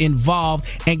get involved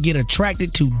and get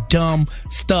attracted to dumb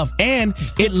stuff, and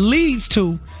it leads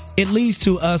to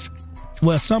us,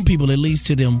 well, some people, it leads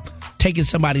to them taking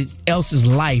somebody else's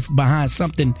life behind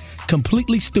something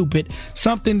completely stupid,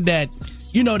 something that,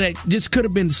 you know, that just could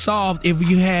have been solved if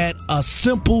you had a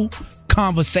simple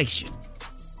conversation.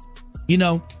 You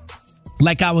know,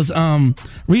 like I was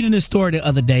reading this story the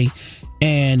other day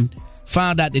and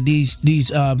found out that these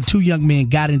 2 young men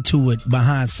got into it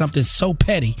behind something so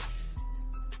petty,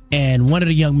 and one of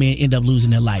the young men ended up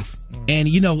losing their life. And,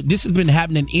 you know, this has been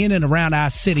happening in and around our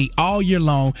city all year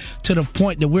long, to the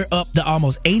point that we're up to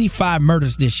almost 85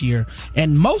 murders this year,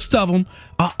 and most of them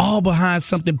are all behind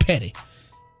something petty.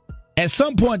 At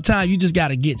some point in time, you just got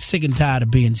to get sick and tired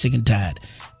of being sick and tired.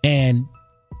 And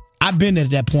I've been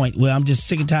at that point where I'm just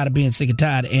sick and tired of being sick and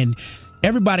tired, and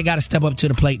everybody got to step up to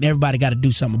the plate, and everybody got to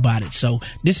do something about it. So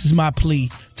this is my plea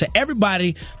to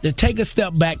everybody to take a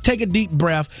step back, take a deep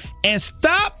breath, and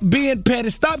stop being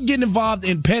petty. Stop getting involved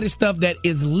in petty stuff that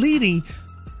is leading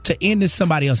to ending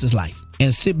somebody else's life.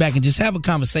 And sit back and just have a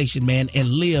conversation, man, and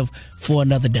live for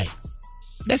another day.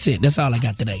 That's it. That's all I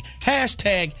got today.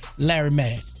 Hashtag Larry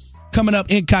Mad. Coming up,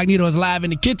 Incognito is live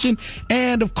in the kitchen.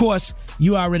 And, of course,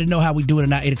 you already know how we do it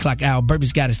in our 8 o'clock hour.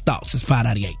 Burpie's got his thoughts. It's Power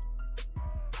 98.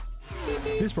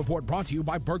 This report brought to you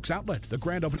by Burke's Outlet, the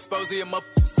grand opening. You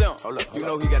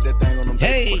know he got that thing on them.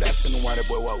 Hey. Why that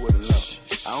boy walk with a limp.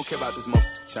 I don't care about this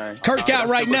chain. Kirk out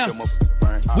right now.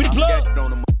 We the plug.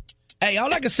 Hey,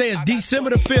 all I can say is December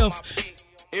the 5th.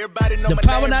 The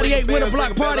Power 98 Winter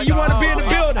Block Party. You want to be in the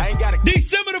building?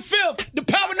 December the 5th. The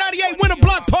Power 98 Winter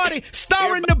Block Party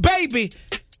starring the baby.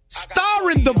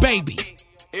 Starring the baby.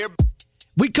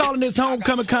 We calling this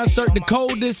homecoming concert the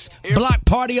coldest block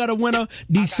party of the winter,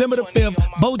 December the 5th,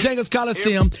 Bojangles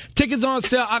Coliseum. Tickets on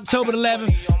sale October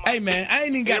 11th. Hey, man, I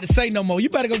ain't even got to say no more. You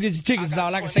better go get your tickets is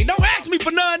all I can say. Don't ask me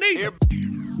for none either.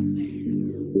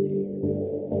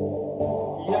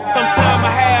 Sometime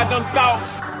I had them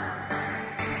thoughts.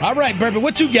 All right, Burpie,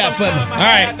 what you got for me? All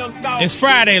right, it's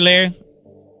Friday, Larry.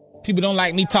 People don't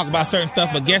like me talk about certain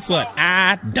stuff, but guess what?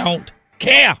 I don't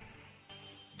care.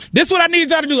 This is what I need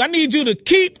y'all to do. I need you to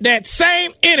keep that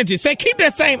same energy. Say, keep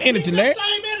that same energy, Larry.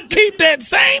 Keep that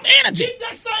same energy. Keep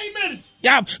that same energy.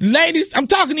 Y'all, ladies, I'm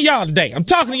talking to y'all today. I'm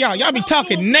talking to y'all. Y'all be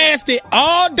talking nasty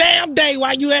all damn day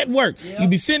while you at work. You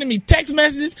be sending me text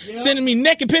messages, sending me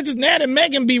naked pictures. Now that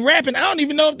Megan be rapping, I don't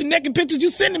even know if the naked pictures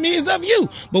you sending me is of you.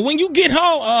 But when you get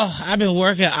home, oh, I've been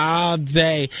working all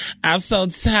day. I'm so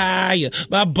tired.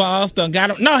 My boss done got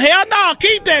him. No, hell no.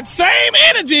 Keep that same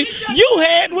energy you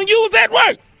had when you was at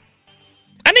work.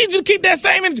 I need you to keep that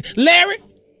same energy. Larry,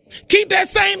 keep that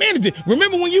same energy.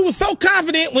 Remember when you were so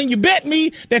confident when you bet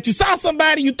me that you saw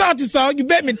somebody you thought you saw, you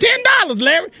bet me $10,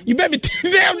 Larry. You bet me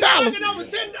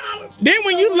 $10. Then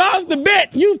when you lost the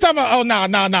bet, you was talking about, oh, no,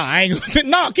 I ain't gonna.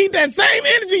 No, keep that same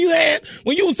energy you had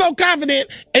when you were so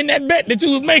confident in that bet that you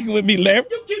was making with me, Larry.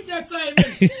 You keep that same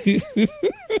energy.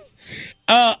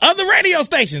 Other radio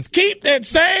stations, keep that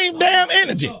same damn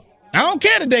energy. I don't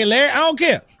care today, Larry. I don't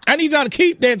care. I need y'all to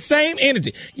keep that same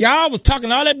energy. Y'all was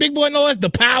talking all that big boy noise. The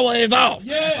power is off.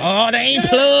 Yeah. Oh, they ain't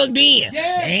plugged in.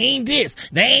 Yeah. They ain't this.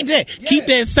 They ain't that. Yeah. Keep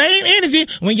that same energy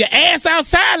when your ass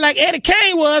outside like Eddie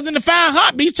Kane was in the 5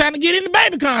 Heartbeats trying to get in the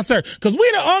baby concert. Because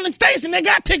we the only station that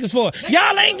got tickets for it.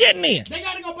 Y'all ain't getting in. They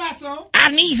got to go buy some.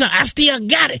 I need some. I still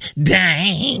got it.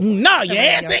 Dang. No, your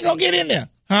ass ain't going to get in there.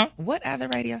 Huh? What other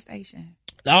radio station?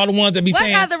 All the ones that be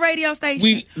saying. What other radio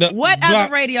station?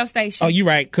 Other radio station? Oh, you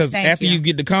right, because after you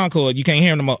get the Concord, you can't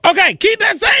hear them no more. Okay, keep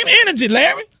that same energy,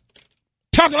 Larry.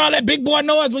 Talking all that big boy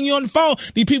noise when you're on the phone.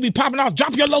 These people be popping off.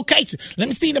 Drop your location. Let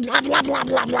me see the blah, blah, blah,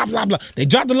 blah, blah, blah, blah. They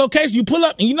drop the location. You pull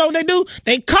up, and you know what they do?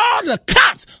 They call the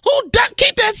cops.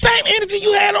 Keep that same energy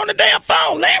you had on the damn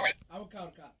phone, Larry. I would call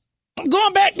the cops. I'm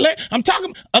going back. I'm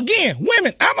talking again.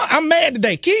 Women, I'm mad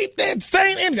today. Keep that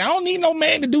same energy. I don't need no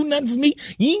man to do nothing for me.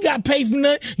 You ain't got to pay for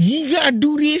nothing. You ain't got to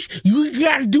do this. You ain't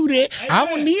got to do that. I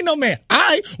don't need no man.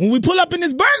 When we pull up in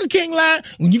this Burger King line,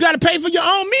 when you got to pay for your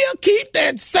own meal, keep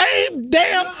that same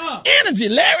damn energy,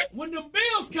 Larry. When the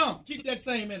bills come, keep that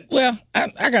same energy. Well,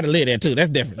 I got to live that too. That's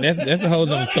different. That's a whole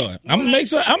other story. I'm gonna make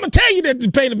sure. I'm gonna tell you that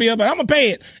to pay the bill, but I'm gonna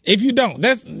pay it if you don't.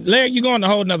 Larry. You're going a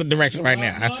whole nother direction right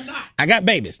now. I got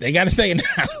babies. They got to stay in the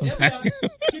house.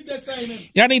 Keep that same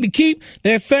energy. Y'all need to keep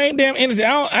that same damn energy.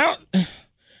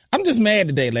 I'm just mad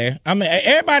today, Larry. I mean,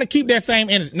 everybody keep that same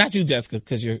energy. Not you, Jessica,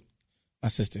 because you're my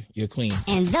sister. You're a queen.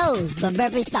 And those were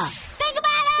Burpie's thoughts. Think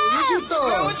about it. What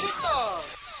you thought?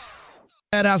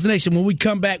 Maddhouse Nation, when we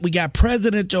come back, we got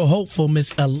presidential hopeful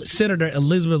Miss Senator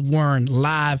Elizabeth Warren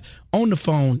live on the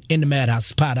phone in the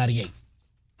Maddhouse. Pod 98.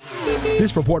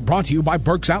 This report brought to you by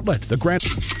Burke's Outlet, the grand...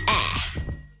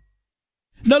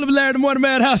 Nothing but Larry, the Morning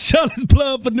Maddhouse, Charlotte's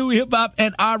plug for new hip-hop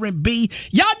and R&B.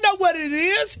 Y'all know what it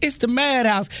is. It's the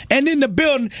Maddhouse. And in the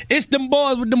building, it's them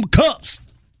boys with them cups.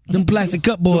 Them plastic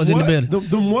cup boys in the building.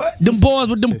 Them what? Them boys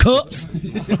with them cups.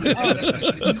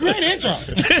 Great intro.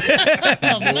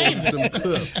 Amazing.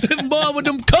 Them boys with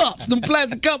them cups. Them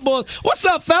plastic cup boys. What's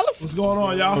up, fellas? What's going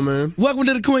on, y'all? Man. Welcome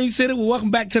to the Queen City. Well,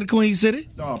 welcome back to the Queen City.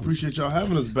 I appreciate y'all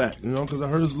having us back, because I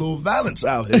heard there's a little violence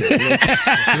out here. There's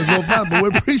a little violence, but we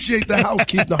appreciate the house,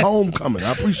 keep the home coming.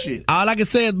 I appreciate it. All I can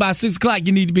say is by 6 o'clock,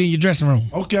 you need to be in your dressing room.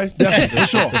 Okay, definitely, for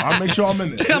sure. I'll make sure I'm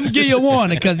in there. I'm going to give you a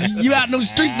warning, because you out in those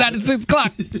streets after 6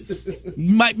 o'clock.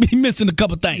 You might be missing a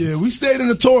couple things. Yeah, we stayed in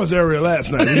the tourist area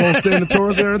last night. We're going to stay in the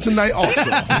tourist area tonight also.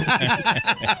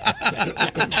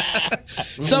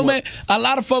 So, man, a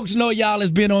lot of folks know y'all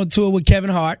has been on tour with Kevin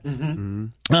Hart.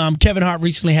 Mm-hmm. Kevin Hart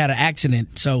recently had an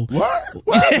accident. So What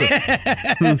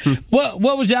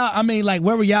was y'all,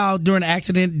 where were y'all during the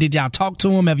accident? Did y'all talk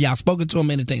to him? Have y'all spoken to him?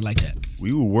 Anything like that?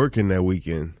 We were working that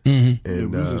weekend. Mm-hmm.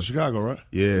 And we was in Chicago, right?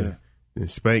 Yeah.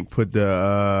 And Spank put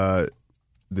the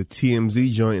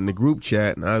TMZ joint in the group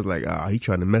chat, and I was like, he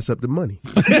trying to mess up the money.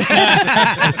 He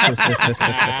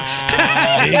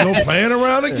ain't gonna playing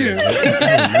around again.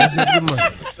 Mess up the money.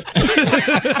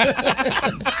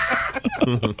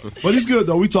 But he's good,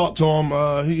 though. We talked to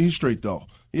him. He's straight, though.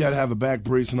 He had to have a back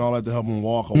brace and all that to help him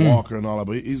walk, a walker and all that,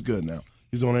 but he's good now.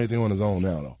 He's doing everything on his own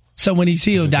now, though. So when he's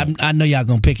healed, I know y'all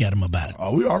gonna pick at him about it.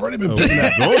 Oh, we already been picking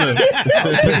at him.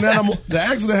 Picking at him. The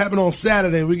accident happened on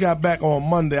Saturday. We got back on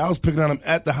Monday. I was picking at him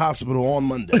at the hospital on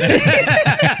Monday.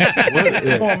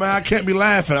 Come on, man, I can't be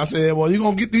laughing. I said, well, you're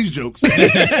gonna get these jokes.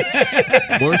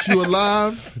 Once you're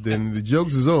alive, then the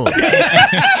jokes is on.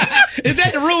 Is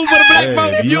that the rule for the black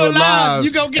folks? If you're alive,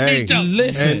 you gonna get these jokes.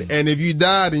 Listen. And if you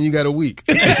die, then you got a week.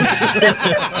 Tell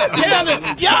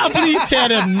them, y'all please tell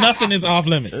them nothing is off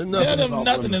limits. Tell them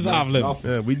nothing is off limits.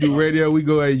 Yeah, we do radio, we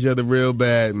go at each other real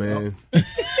bad, man.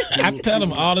 I tell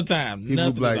them all the time.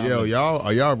 People be like, yo,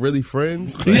 are y'all really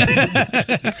friends? Y'all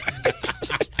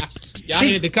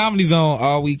hit the Comedy Zone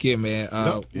all weekend, man.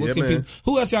 Man.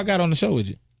 Who else y'all got on the show with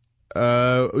you?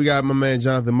 We got my man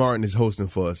Jonathan Martin is hosting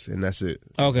for us, and that's it.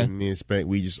 Okay. And me and Spank,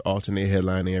 we just alternate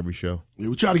headlining every show. Yeah,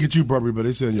 we try to get you, Burpie, but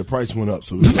they said your price went up,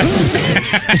 so you can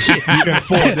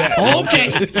afford that. Okay.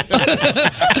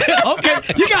 Okay.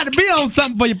 You got to be on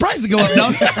something for your price to go up,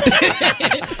 don't you?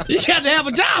 You got to have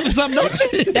a job or something, don't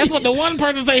you? That's what the one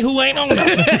person say who ain't on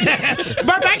nothing.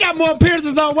 Burpie, I got more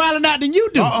appearances on Wild 'N Out than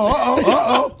you do.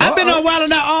 I've been on Wild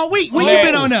 'N Out all week. When you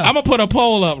been on there? I'm going to put a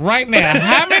poll up right now.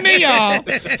 How many of y'all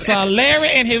saw Larry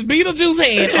and his Beetlejuice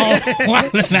head on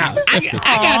Wild 'N Out? I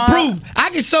got proof. I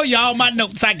can show you all my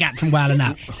notes I got from Wild 'N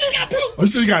Out. Oh, you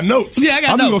said you got notes? Yeah, I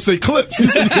got notes. notes. I was going to say clips. You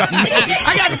said you got notes.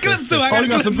 I got the clips too. You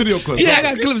got some video clips. Yeah, I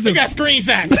got clips too. You got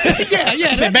screenshots.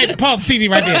 Yeah. Said, baby, pause the TV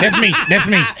right there. That's me.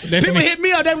 People hit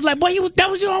me up. They was like, boy, that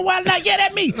was you on Wild 'N Out? Yeah,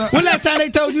 that's me. When last time they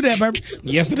told you that, Burpie?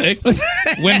 Yesterday.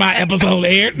 When my episode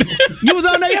aired. You was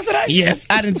on there yesterday? Yes.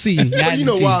 I didn't see you. Well, you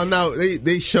know, Wild 'N Out,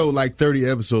 they show like 30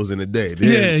 episodes in a day.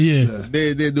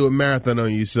 They do a marathon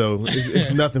on you, so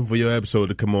it's nothing for your episode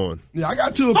to come on. Yeah, I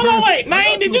got 2 Hold appearances. on, wait.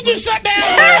 Naeem, did you just shut down the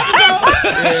episode?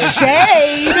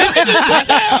 Shade. Did you just shut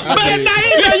down? Man,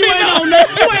 Naeem, you ain't on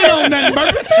nothing. You ain't on nothing,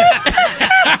 Burpie.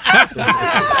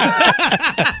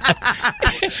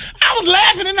 I was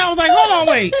laughing and I was like, hold on,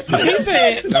 wait. He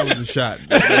said that was a shot.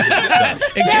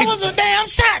 That was a damn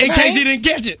shot. In case you didn't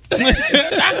catch it.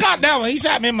 I caught that one. He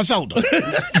shot me in my shoulder.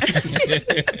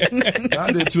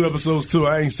 I did 2 episodes too.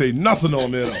 I ain't say nothing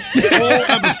on there though. Whole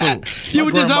episode. You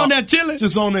were just on there chilling?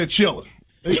 Just on there chilling.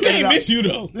 You can't miss you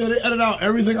though. Yeah, they edit out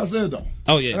everything I said though.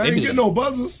 Oh yeah. I ain't getting no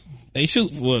buzzers. They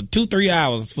shoot for 2-3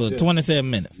 hours for 27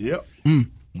 minutes. Yep.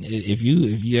 If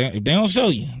they don't show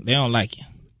you, they don't like you.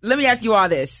 Let me ask you all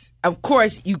this. Of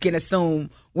course, you can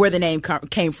assume where the name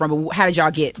came from, but how did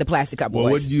y'all get the Plastic Cup Boys?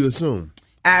 Well, what did you assume?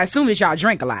 I assume that y'all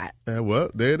drink a lot.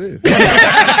 Well, there it is.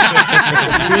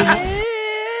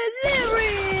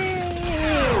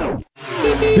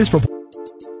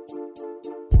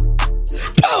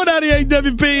 Power 98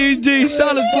 WPEG,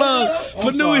 Charlotte's plug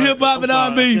for new hip hop and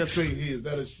R&B. I can't say he. Is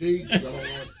that a she?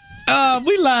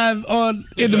 We live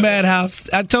in the Maddhouse.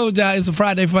 I told y'all it's a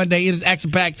Friday fun day. It is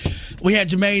action packed. We had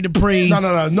Jermaine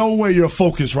Dupri. No way you're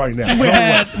focused right now. We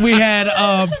had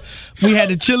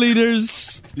the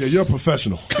cheerleaders. Yeah, you're a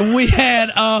professional. We had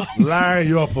Larry,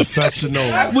 you're a professional.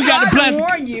 We got the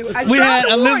plastic. We had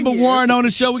Elizabeth you. Warren on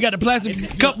the show. We got the Plastic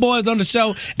Cup Boys on the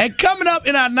show. And coming up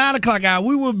in our 9 o'clock hour,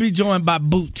 we will be joined by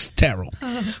BOOTZ Tarot,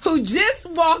 who just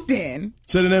walked in.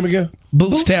 Say the name again.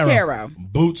 BOOTZ Tarot.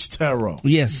 BOOTZ Tarot.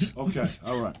 Yes. Okay.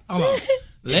 All right. Hold on.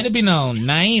 Let it be known,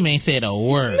 Naeem ain't said a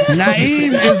word.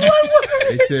 Naeem is.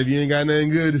 They said if you ain't got nothing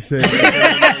good to say.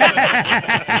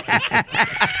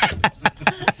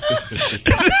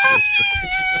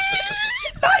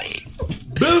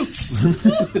 Boots.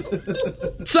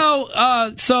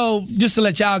 So just to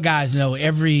let y'all guys know,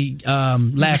 every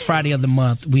last Friday of the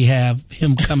month we have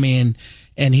him come in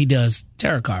and he does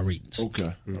tarot card readings.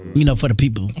 Okay. You know, for the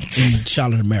people in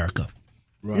Charlotte, America.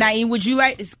 Right. Naeem, would you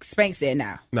like? Spank said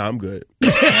now. No, I'm good.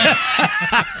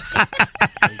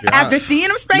 After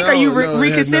seeing him, Spank, are you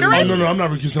reconsidering? No, I'm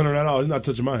not reconsidering at all. He's not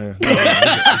touching my hand.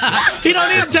 He don't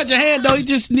need to touch your hand though. He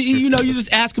just, you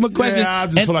just ask him a question. Yeah, I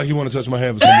just feel like he want to touch my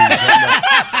hand for some reason.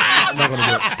 I'm not gonna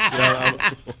do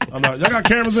it. I'm not. Y'all got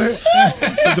cameras in here?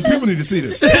 The people need to see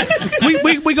this.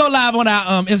 We go live on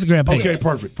our Instagram page. Okay,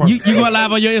 perfect. You going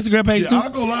live on your Instagram page too?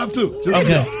 I'll go live too.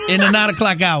 Okay, in the 9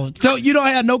 o'clock hour. So you don't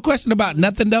have no question about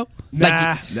nothing though?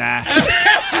 Nah.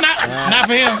 Not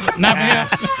for him. Not for him.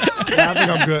 I think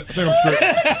I'm good. I think I'm straight.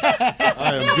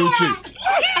 I am Gucci.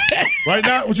 Right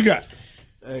now, what you got?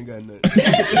 I ain't got nothing.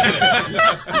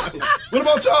 What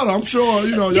about y'all? I'm sure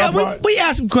y'all. We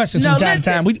ask some questions from time to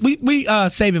time. We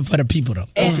save it for the people though.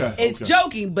 And it's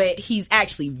joking, but he's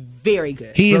actually very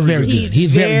good. He is very good.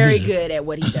 He's very good at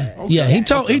what he does. Yeah, he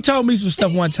told me some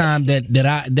stuff one time that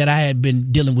I had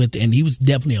been dealing with, and he was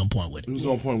definitely on point with it. He was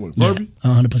on point with it. Burpee?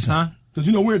 100%. Because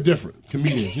we're different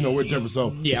comedians. We're different.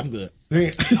 So yeah, I'm good.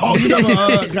 Oh, you never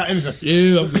got anything?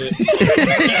 Yeah, I'm good.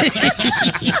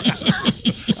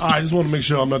 All right, I just want to make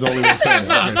sure I'm not the only one saying it.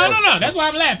 Okay, No. That's why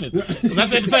I'm laughing. 'Cause I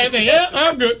said the same thing. Yeah,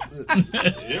 I'm good.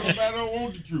 Everybody don't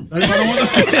want the truth.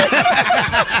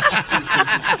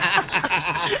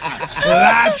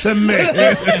 Lie to me.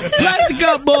 Plastic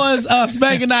Up Boys,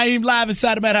 Spank and Naeem live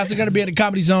inside the Maddhouse. They're going to be at the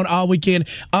Comedy Zone all weekend.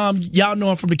 Y'all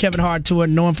know him from the Kevin Hart tour,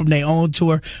 know him from their own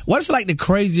tour. What's like the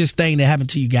craziest thing that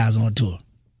happened to you guys on tour?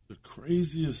 The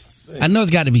craziest thing? I know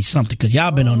it's got to be something because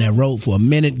y'all been on that road for a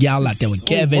minute. Y'all out there with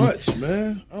Kevin. Much,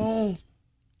 man.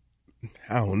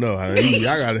 I don't know. I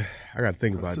gotta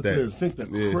think about that. Think that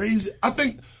crazy. I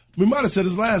think we might have said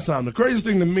this last time. The craziest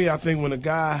thing to me, I think, when a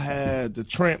guy had the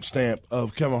tramp stamp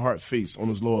of Kevin Hart's face on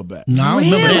his lower back. No, I don't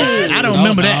remember that. I don't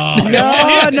remember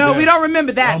that. No, we don't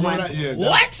remember that one.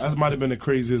 What? That might have been the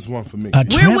craziest one for me.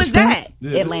 Where was that?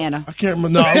 Yeah, Atlanta. I can't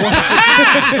remember. No, I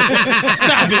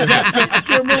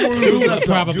can't remember where he was.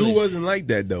 Probably. Dude wasn't like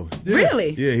that though.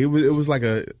 Really? Yeah, he was. It was like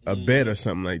a bed or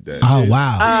something like that. Oh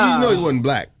wow! You know he wasn't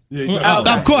black. Yeah,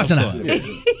 of course not.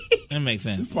 That makes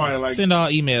sense. Like send all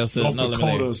emails to No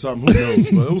Limit or something.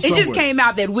 Who knows? But it just came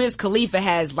out that Wiz Khalifa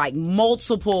has like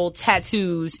multiple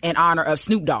tattoos in honor of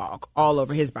Snoop Dogg all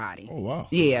over his body. Oh wow!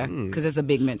 Yeah, because it's a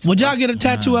big mental. Would y'all get a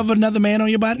tattoo of another man on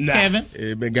your body? Nah. Kevin,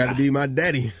 it got to be my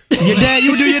daddy. Your dad?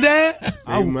 You would do your dad?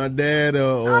 My dad,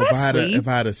 or if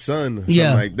I had a son, or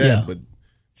something like that. Yeah. But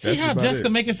see how Jessica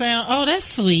make it sound? Oh,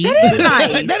 that's sweet. That is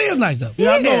nice. That is nice though.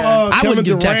 Yeah, I know. I Kevin wouldn't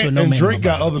get a tattoo Durant of no and man Drake on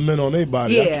got my other men on their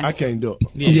body. Yeah. I can't do it.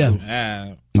 Yeah.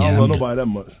 I don't love nobody that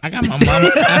much. I got my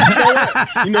mama.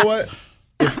 You know what?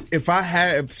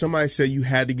 If somebody said you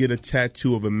had to get a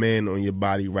tattoo of a man on your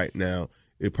body right now,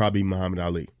 it'd probably be Muhammad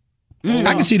Ali. I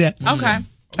can see that. Okay.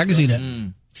 I can see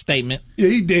that. Statement. Yeah,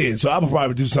 he dead, so I would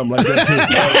probably do something like that too.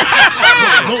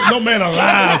 no man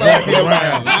alive. Nobody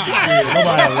alive.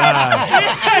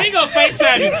 He gonna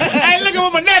FaceTime you. Hey, look at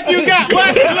what my nephew got.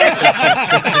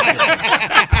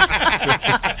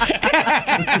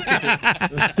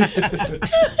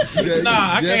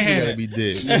 Nah, I can't have gotta be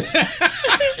dead.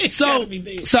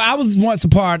 So I was once a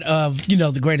part of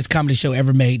the greatest comedy show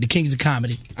ever made, The Kings of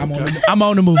Comedy. I'm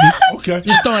on the movie. Okay,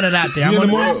 just throwing it out there. I'm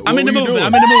in the movie.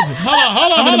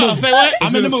 Hold on. Say what?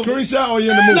 I'm in the movie. Screenshot or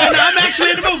you in the movie? No, I'm actually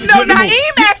in the movie. No,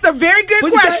 Naeem asked a very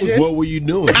good question. What were you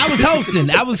doing? I was hosting.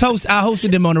 I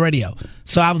hosted them on the radio,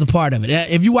 so I was a part of it.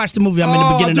 If you watch the movie, I'm in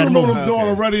the beginning of the movie. I'm doing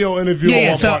a radio interview.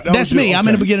 Yeah, so that's me. I'm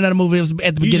in the beginning of the movie. It was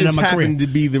at the beginning of my career. You just happened to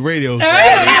be the radio. Yeah.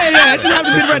 I just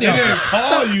happened to be the radio.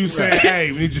 Call you saying,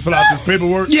 "Hey, we need you to fill out this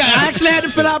paperwork." Yeah, I actually had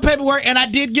to fill out paperwork, and I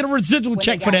did get a residual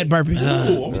check for that burpee.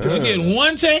 Did you get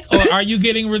one check, or are you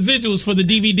getting residuals for the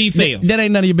DVD sales? That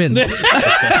ain't none of your business.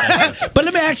 But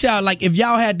let me ask y'all, like, if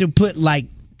y'all had to put like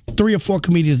 3 or 4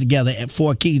 comedians together at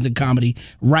 4 Kings of Comedy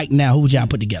right now, who would y'all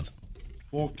put together?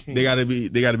 4 Kings. They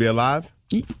gotta be alive.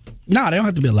 No, they don't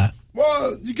have to be alive.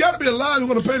 Well, you got to be alive. You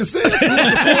want to pay the sale. 4 Kings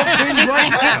right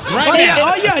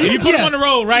now. Oh yeah. You put them on the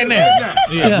road right now.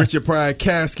 Yeah. Richard Pryor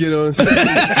casket on stage.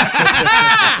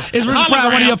 Is Richard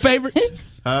Pryor one of your favorites?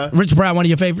 Richard Pryor one of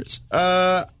your favorites?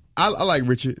 I like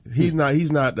Richard. He's not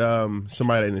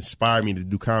somebody that inspired me to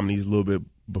do comedy. He's a little bit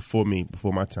before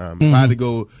my time. If I had to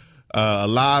go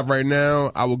alive right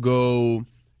now, I would go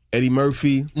Eddie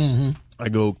Murphy. I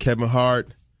go Kevin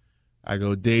Hart. I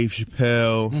go Dave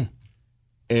Chappelle.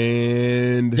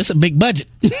 And it's a big budget.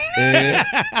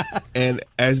 and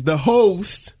as the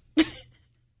host,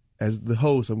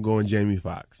 I'm going Jamie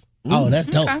Foxx. Oh, that's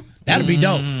dope. Okay. That'd be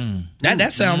dope.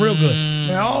 That sounds real good.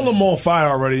 Man, all of them on fire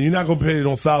already. You're not gonna pay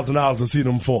them $1,000 to see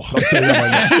them for. I'll tell you that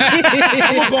right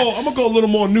now. I'm gonna go a little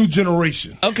more new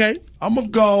generation. Okay. I'm gonna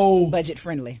go budget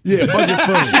friendly. Yeah, budget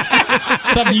friendly.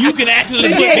 Something you can actually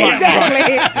put. Yeah,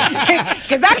 exactly.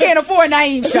 Because I can't afford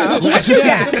Naeem show. What you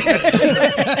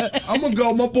got? I'm gonna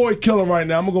go. My boy killing right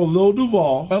now. I'm gonna go Lil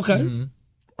Duval. Okay.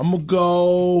 I'm gonna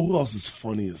go. Who else is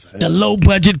funny as hell? The low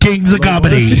budget Kings of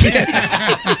Comedy.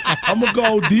 I'm gonna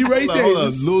go D-Ray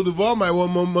Davis. Lil Duval might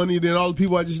want more money than all the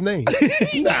people I just named.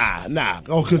 Nah.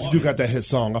 Oh, because you got that hit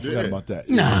song. I forgot about that.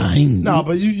 Nah,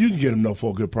 but you can get him though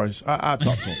for a good price. I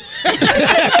talk to him.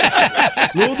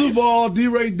 Lil Duval,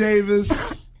 D-Ray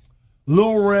Davis,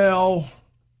 Lil Rel.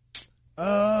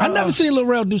 I never seen Lil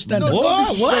Rel do stand-up. No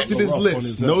disrespect to this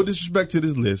list. No disrespect to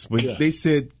this list, but they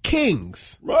said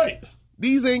Kings. Right.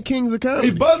 These ain't kings of comedy.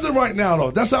 He buzzing right now, though.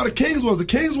 That's how the Kings was. The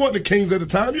Kings weren't the Kings at the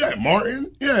time. You had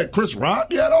Martin. You had Chris Rock.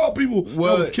 You had all people that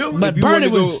was killing. But If Bernie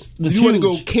you want to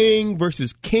go king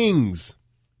versus kings.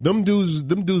 Them dudes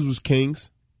was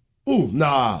kings. Ooh,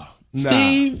 nah.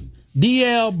 Steve,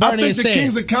 DL, Bernie, I think the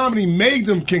Kings of Comedy made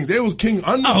them kings. They was king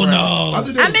underground. Oh,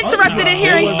 no. I'm interested in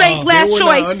hearing Spank's last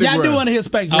choice. Yeah, I do want to hear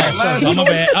Spank's last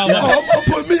choice. I'm gonna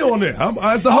put me on there.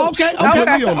 As the host. Okay. I'm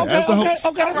putting me on there as the host.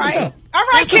 Okay, all right. All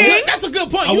right, King. That's a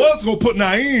good point. I was gonna put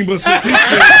Naeem, but since he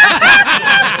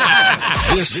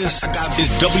This is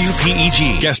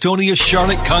WPEG, Gastonia,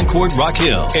 Charlotte, Concord, Rock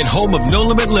Hill, and home of No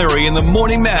Limit Larry in the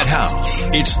Morning Madhouse.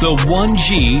 It's the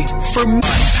 1G for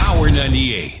Power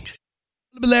 98.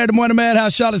 Larry, the Morning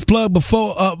Madhouse, Charlotte's plug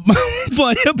before for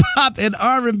hip hop and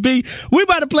R&B. We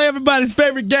about to play everybody's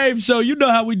favorite game show. You know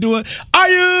how we do it. Are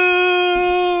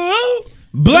you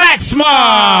Black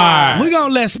Smart? We're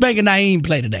gonna let Spank and Naeem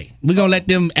play today. We're gonna let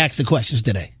them ask the questions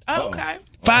today. Okay.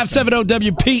 570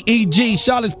 WPEG,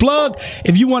 Charlotte's plug.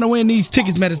 If you want to win these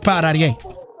tickets, man, it's Power 98.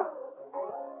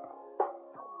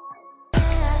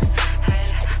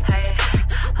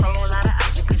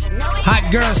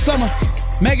 Hot Girl Summer,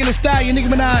 Megan Thee Stallion, Nicki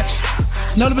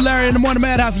Minaj, No Limit Larry in the Morning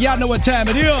Madhouse. Y'all know what time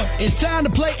it is. It's time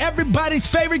to play everybody's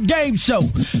favorite game show.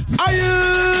 Are you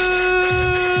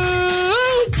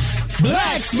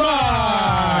Black Smart?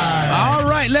 All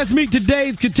right, let's meet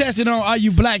today's contestant on Are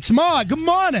You Black Smart. Good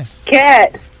morning.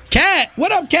 Cat. Cat,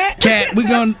 what up, Cat? Cat, we're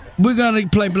gonna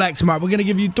play Black Smart. We're gonna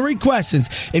give you 3 questions.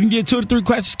 If you get 2 to 3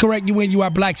 questions correct, you win. You are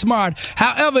Black Smart.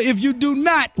 However, if you do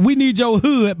not, we need your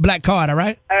hood black card. All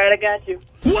right? All right, I got you.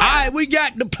 All right, we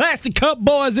got the Plastic Cup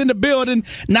Boys in the building.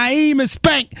 Naeem and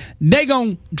Spank, they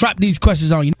gonna drop these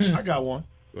questions on you. I got one.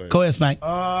 Go ahead, Spank.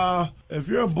 If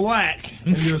you're black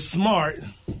and you're smart,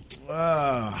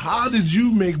 how did you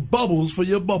make bubbles for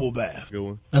your bubble bath? Good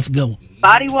one. That's a good one.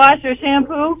 Body wash or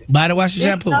shampoo? Body wash or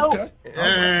shampoo. Okay.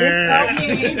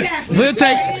 We'll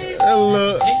take.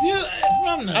 Look,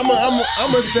 I'm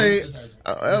gonna say.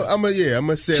 I'm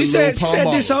gonna say She a said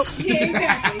little this soap.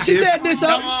 She said this soap.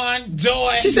 Come on,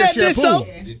 Joy. She said this soap.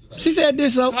 She said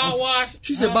this soap. Car wash.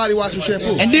 She said body wash and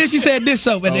shampoo. And then she said this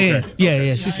soap at the end.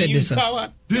 Yeah, she said this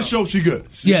soap. This soap, she good.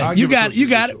 Yeah, you got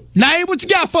it. Naeem, what you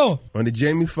got for? On the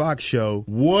Jamie Foxx show,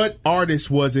 what artist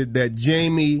was it that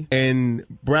Jamie and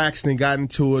Braxton got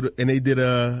into it and they did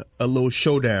a little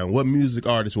showdown? What music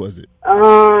artist was it?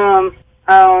 I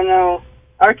don't know.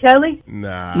 R. Kelly?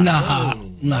 Nah. No.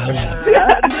 No. All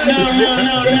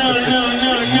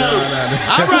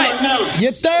right.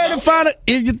 Your third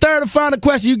and final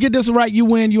question, you get this right, you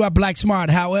win. You are Black Smart.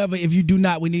 However, if you do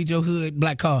not, we need your hood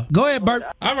black card. Go ahead, Bert.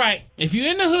 All right. If you're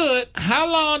in the hood, how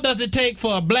long does it take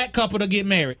for a black couple to get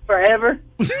married? Forever.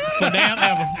 For damn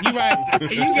ever. You right.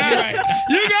 You got it.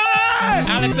 You got it.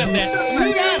 I'll accept that.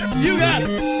 You got it.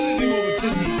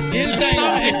 Anything.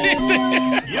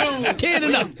 10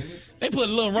 and up. They put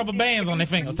little rubber bands on their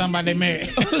fingers talking about they married.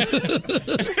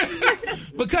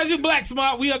 Because you're Black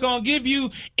Smart, we are going to give you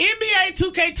NBA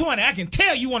 2K20. I can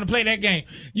tell you want to play that game.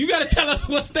 You got to tell us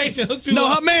what station hooked you up.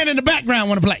 No, her man in the background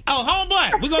want to play. Oh,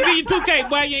 homeboy. We're going to give you 2K,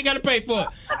 boy. You ain't got to pay for it.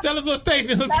 Tell us what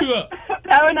station hooked you up.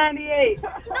 Power 98.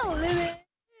 No limit.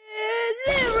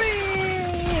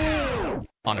 Larry.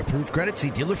 On approved credit, see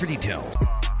dealer for details.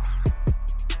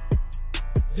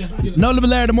 No Limit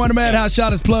Larry, the Morning Madhouse,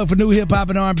 Charlotte's plug for new hip-hop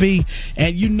and R&B.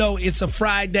 And you know it's a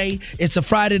Friday. It's a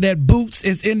Friday that Boots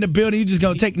is in the building. You just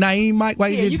going to take Naeem, Mike? Why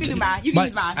you can do mine. You can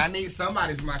use mine. I need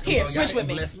somebody's mic. Here, switch with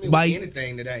me. Bless me with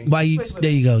anything today.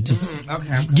 There you go. Just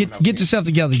get yourself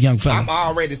together, young fella. I'm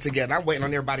already together. I'm waiting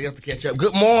on everybody else to catch up.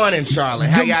 Good morning, Charlotte.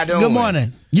 How y'all doing? Good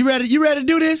morning. You ready to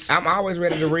do this? I'm always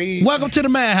ready to read. Welcome to the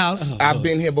Madhouse. I've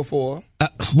been here before.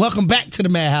 Welcome back to the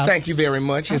Madhouse. Thank you very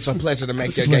much. It's a pleasure to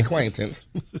make your gay acquaintance.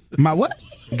 My what?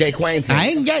 Gay acquaintance. I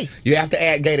ain't gay. You have to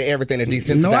add gay to everything to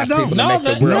desensitize people to make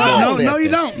the world more accepting. No, you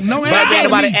don't. No, but add gay to me.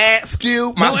 Nobody ask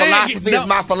you. My philosophy is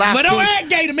my philosophy. But don't add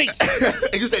gay to me.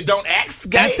 You said don't ask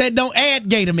gay? I said don't add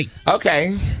gay to me.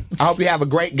 Okay. I hope you have a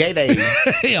great gay day.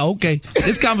 Yeah, okay.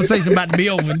 This conversation about to be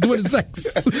over in 20 seconds.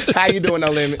 How you doing,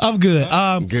 No Limit? I'm good.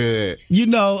 Good. You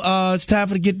know, it's time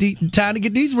to get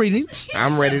these readings.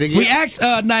 I'm ready to get. We asked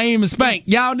Naeem and Spank.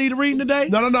 Y'all need a reading today?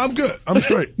 No, I'm good. I'm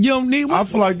straight. You don't need one? I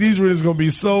feel like these readings are going to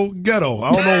be so ghetto.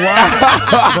 I don't know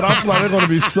why, but I feel like they're going to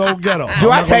be so ghetto.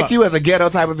 Do I take you as a ghetto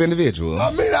type of individual?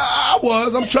 I mean, I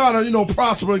was. I'm trying to,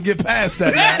 prosper and get past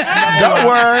that. Don't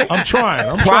worry. I'm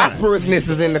trying. Prosperousness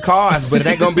is in the cards, but it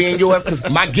ain't going to be in yours because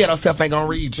my ghetto self ain't going to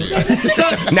read you.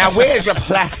 Now, where's your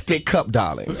plastic cup,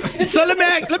 darling? So let me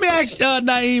ask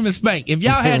Naeem and Spank. If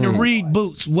y'all had to read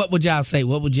Boots, what would y'all say?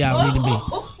 What would y'all read to be?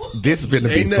 This finna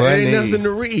be funny. Ain't nothing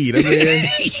to read. I mean,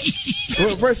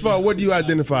 Well, first of all, what do you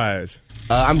identify as?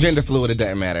 I'm gender fluid. It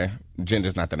doesn't matter.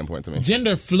 Gender's not that important to me.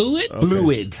 Gender fluid? Okay.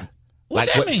 Fluid. What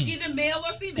that mean? Either male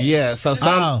or female. Yeah, so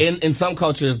in some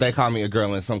cultures they call me a girl,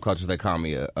 and in some cultures they call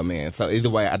me a man. So either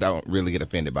way, I don't really get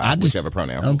offended by whichever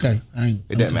pronoun. Okay.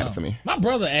 It doesn't matter to me. My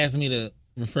brother asked me to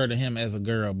refer to him as a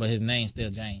girl, but his name's still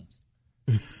James.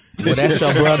 Well, that's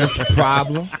your brother's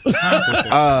problem.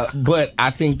 But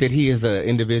I think that he is an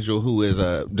individual who is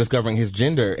discovering his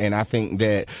gender, and I think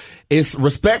that it's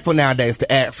respectful nowadays to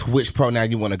ask which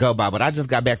pronoun you want to go by. But I just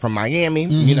got back from Miami,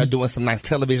 doing some nice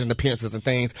television appearances and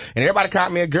things, and everybody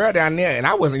called me a girl down there, and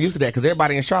I wasn't used to that because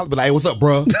everybody in Charlotte be like, "Hey, what's up,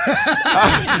 bro?"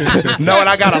 Knowing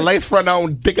I got a lace front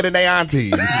on thicker than they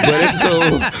aunties, but it's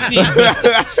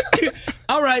cool.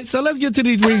 All right, so let's get to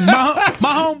these readings. My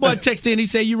homeboy texted in. He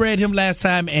said you read him last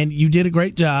time, and you did a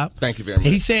great job. Thank you very much.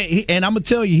 He said, and I'm gonna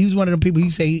tell you, he was one of the people. He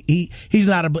said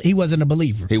he wasn't a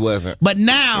believer. He wasn't. But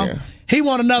now he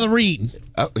wants another reading.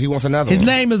 He wants another. His one.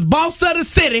 name is Boss of the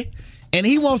City, and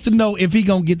he wants to know if he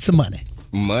gonna get some money.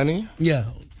 Money? Yeah.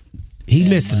 He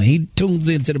listens. He tunes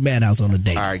into the Maddhouse on a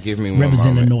day. All right, give me one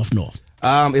representing moment. North.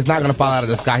 It's not going to fall out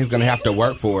of the sky. He's going to have to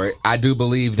work for it. I do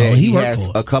believe that he has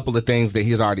a couple of things that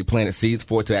he's already planted seeds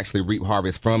for to actually reap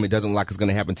harvest from. It doesn't look like it's going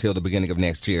to happen until the beginning of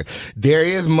next year. There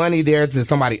is money there that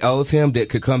somebody owes him that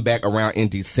could come back around in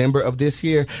December of this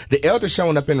year. The elder's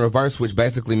showing up in reverse, which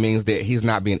basically means that he's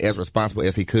not being as responsible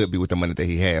as he could be with the money that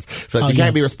he has. So if you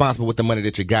can't be responsible with the money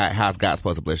that you got, how's God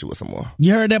supposed to bless you with some more?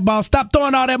 You heard that, boss? Stop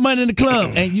throwing all that money in the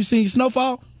club. And you seen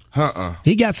Snowfall?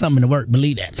 He got something to work.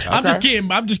 Believe that. Okay.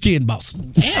 I'm just kidding, boss.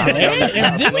 Damn,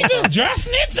 didn't we just dry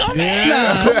snitch on that?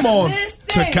 Yeah, come on,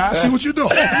 Tekashi, what you doing?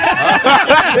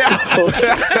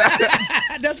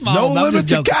 That's my no homie. limit,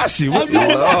 Tekashi. What's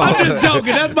going on? I'm just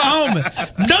joking. That's my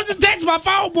homie. Don't just text my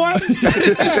phone, boy.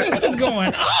 What's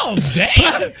going on?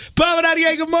 Damn. Power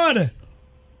 98, good morning.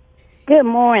 Good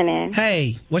morning.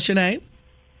 Hey, what's your name?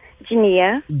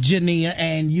 Jania,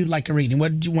 and you'd like a reading.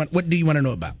 What do you want to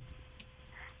know about?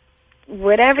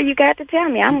 Whatever you got to tell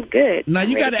me, I'm good. Now,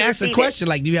 you got to ask a question.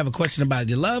 Like, do you have a question about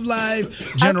your love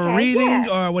life, general reading,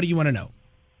 or what do you want to know?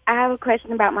 I have a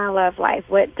question about my love life.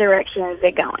 What direction is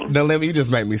it going? Now, Lemmy, you just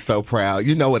make me so proud.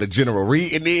 You know what a general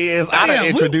reading is. I done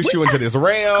introduced you into this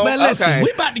realm. Man, listen,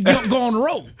 we about to go on the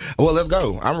road. Well, let's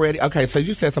go. I'm ready. Okay, so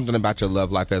you said something about your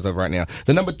love life as of right now.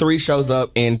 The number 3 shows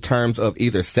up in terms of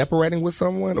either separating with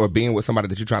someone or being with somebody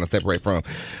that you're trying to separate from.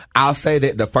 I'll say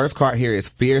that the first card here is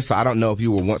fear, so I don't know if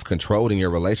you were once controlled in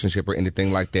your relationship or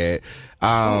anything like that.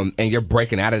 And you're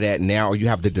breaking out of that now, or you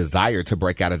have the desire to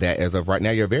break out of that as of right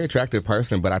now. You're a very attractive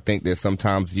person, but I think that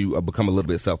sometimes you become a little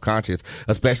bit self-conscious,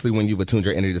 especially when you've attuned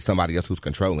your energy to somebody else who's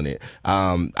controlling it.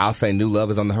 I'll say new love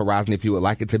is on the horizon if you would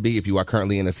like it to be. If you are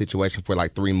currently in a situation for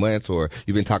like 3 months, or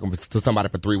you've been talking to somebody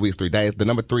for 3 weeks, 3 days, the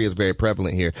number 3 is very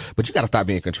prevalent here. But you got to stop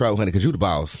being in control, honey, because you the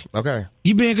boss. Okay.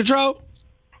 You be in control?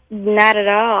 Not at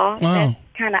all. Oh. That's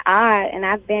kind of odd, and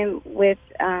I've been with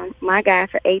my guy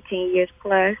for 18 years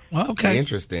plus. Okay.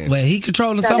 Interesting. Well, he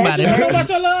controlling somebody. So about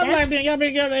your love life then? Y'all been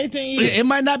together 18 years. It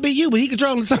might not be you, but he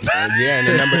controlling somebody. Yeah, and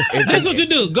the number... That's what you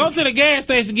do. Go to the gas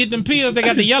station, get them pills. They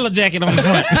got the yellow jacket on the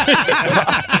front.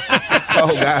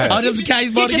 Oh, God. Oh, this is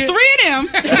Get you 3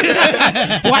 of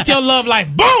them. Watch your love life.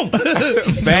 Boom!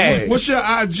 Bad. What's your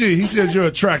IG? He said you're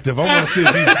attractive. I want to see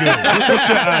if he's good. What's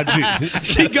your IG?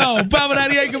 She gone. Power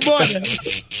 98, good morning.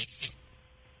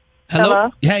 Hello?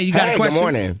 Hey, you got a question? Good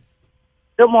morning.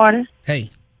 Good morning. Hey.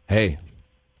 Hey.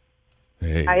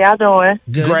 How y'all doing?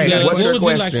 Good. Great. Good. What's your What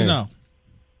would question? you like to know?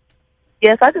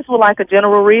 Yes, I just would like a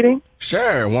general reading.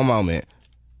 Sure. One moment.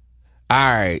 All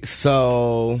right.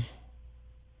 So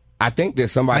I think that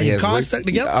somebody Are your has cars stuck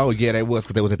together? Oh, yeah, they was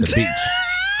because they was at the beach.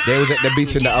 They was at the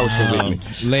beach in the ocean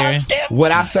with me. Larry.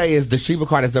 What I say is the Shiva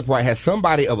card is upright. Has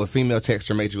somebody of a female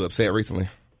texture made you upset recently?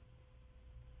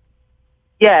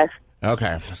 Yes.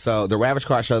 Okay. So the Ravage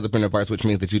card shows up in reverse, which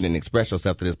means that you didn't express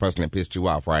yourself to this person that pissed you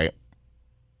off, right?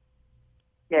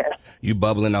 Yes. You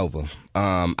bubbling over.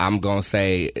 I'm going to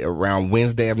say around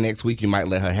Wednesday of next week, you might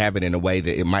let her have it in a way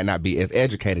that it might not be as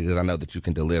educated as I know that you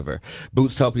can deliver.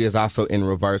 Bootstopia is also in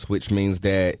reverse, which means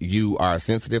that you are a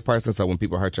sensitive person. So when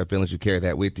people hurt your feelings, you carry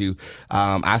that with you.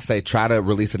 I say try to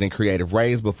release it in creative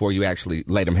ways before you actually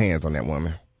lay them hands on that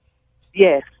woman.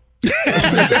 Yes. We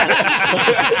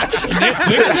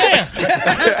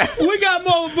got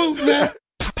more Boots, man.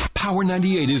 Power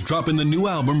 98 is dropping the new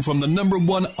album from the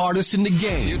 #1 artist in the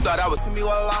game. You thought I was me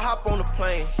while I hop on the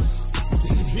plane.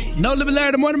 No Limit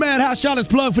Larry, the Morning Madhouse. Charlotte's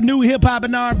plug for new hip hop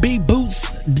and R&B. Boots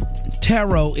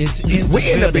Tarot is in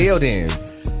the building.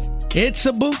 It's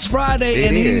a Boots Friday,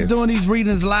 and he's doing these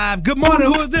readings live. Good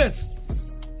morning. Who is this?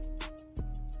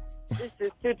 This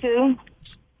is Tutu.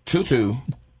 Tutu.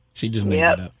 She just made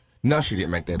that up. No, she didn't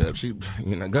make that up. She,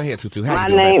 go ahead, Tutu. How My you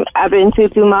doing, name, baby? I've been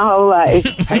Tutu my whole life.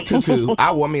 Hey, Tutu.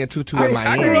 I wore me a tutu in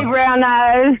Miami. Pretty brown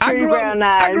eyes. I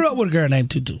grew up with a girl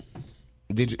named Tutu.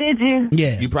 Did you? Did you?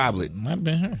 Yeah. You probably. Might have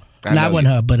been her. I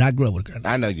wasn't her, but I grew up with a girl.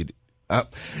 I know you did.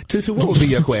 Tutu, what would be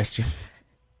your question?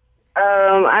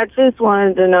 I just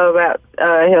wanted to know about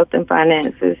health and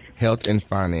finances. Health and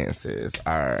finances.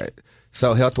 All right.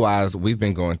 So health-wise, we've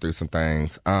been going through some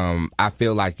things. I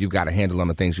feel like you've got a handle on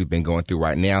the things you've been going through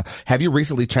right now. Have you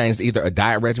recently changed either a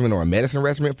diet regimen or a medicine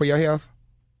regimen for your health?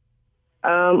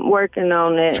 Working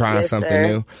on it. Trying yes, something sir.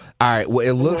 new. All right. Well,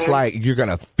 it looks like you're going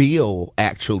to feel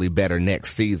actually better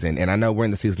next season. And I know we're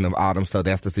in the season of autumn, so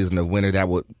that's the season of winter. That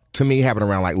would, to me, happen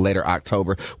around like later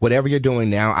October. Whatever you're doing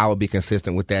now, I will be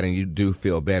consistent with that, and you do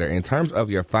feel better. In terms of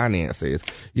your finances,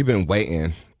 you've been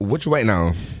waiting. What you waiting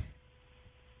on?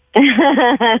 Do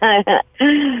I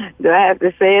have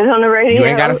to say it on the radio? You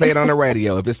ain't got to say it on the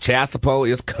radio. If it's child support,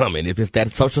 it's coming. If it's that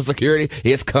Social Security,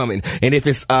 it's coming. And if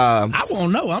it's I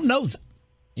won't know. I'm nosy.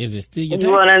 Is it still your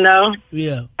You want to know?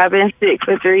 Yeah. I've been sick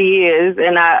for 3 years,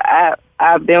 and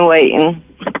I've been waiting.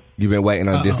 You've been waiting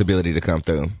on disability to come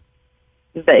through.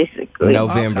 Basically.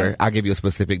 November. Okay. I'll give you a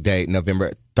specific date.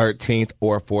 November 13th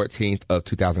or 14th of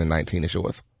 2019 is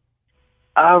yours.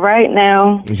 All right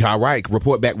now. All right.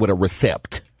 Report back with a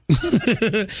recept.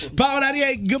 Power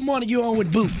 98, good morning. You on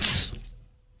with Boots.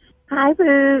 Hi,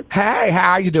 Boots. Hey,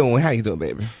 how you doing? How you doing,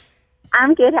 baby?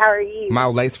 I'm good. How are you? My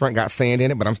lace front got sand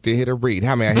in it, but I'm still here to read.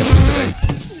 How may I help you today?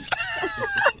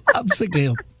 I'm sick of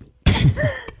him.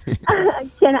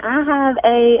 Can I have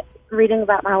a reading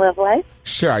about my love life?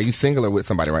 Sure. Are you single or with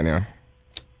somebody right now?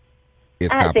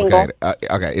 It's I'm complicated.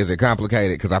 Okay. Is it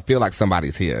complicated? Because I feel like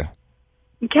somebody's here.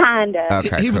 Kind of.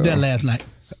 Okay, He was cool. there last night.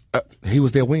 He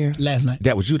was there when? Last night.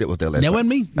 That was you that was there last night? That wasn't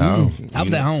me. Oh. I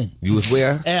was at home. You was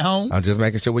where? At home. I'm just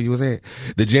making sure where you was at.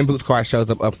 The Gym Boots card shows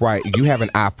up upright. You have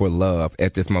an eye for love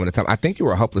at this moment in time. I think you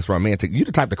were a hopeless romantic. You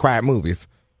the type to cry at movies.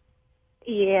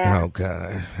 Yeah. Oh,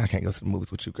 God. I can't go to the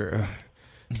movies with you, girl.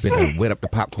 Been wet up the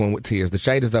popcorn with tears. The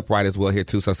shade is upright as well here,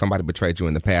 too, so somebody betrayed you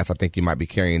in the past. I think you might be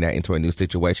carrying that into a new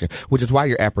situation, which is why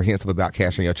you're apprehensive about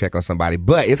cashing your check on somebody.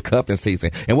 But it's cuffing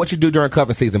season. And what you do during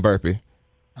cuffing season, Burpie?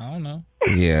 I don't know.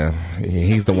 Yeah,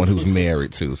 he's the one who's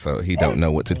married too, so he don't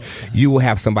know what to do. You will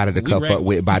have somebody to cuff up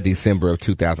with by December of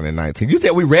 2019. You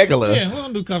said we regular. Yeah, we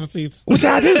don't do cover season. What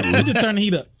y'all do? We just turn the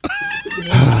heat up.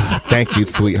 Thank you,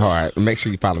 sweetheart. Make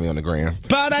sure you follow me on the gram.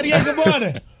 Power 98, good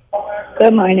morning.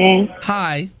 Good morning.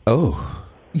 Hi. Oh.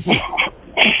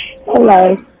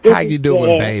 Hello. How you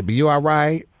doing, baby? You all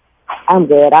right? I'm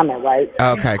good. I'm at work.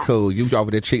 Okay, cool. You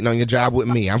over there cheating on your job with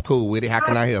me. I'm cool with it. How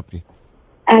can I help you?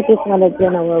 I just want a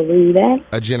general reading.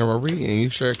 A general reading? You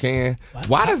sure can.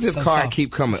 Why does this card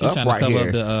keep coming She's up trying right to cover here?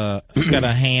 up the, she got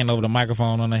her hand over the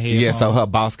microphone on her head. Yeah, so her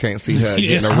boss can't see her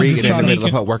getting a I'm reading just in the trying middle to-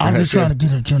 of her working I'm her just trying to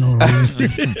shift. get a general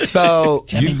reading. So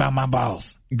Tell me about my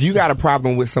boss. you got a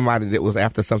problem with somebody that was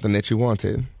after something that you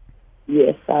wanted?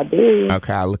 Yes, I do.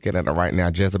 Okay, I'll look at it right now.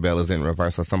 Jezebel is in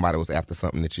reverse, so somebody was after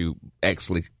something that you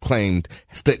actually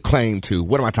stood claim to.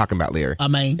 What am I talking about, Larry? I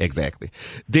mean. Exactly.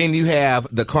 Then you have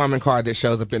the Carmen card that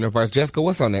shows up in reverse. Jessica,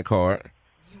 what's on that card?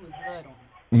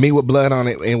 Me with blood on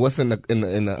it, and what's in the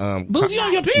Boozy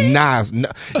on your period? Nah, no.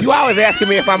 You always asking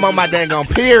me if I'm on my dang on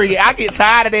period. I get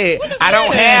tired of that. I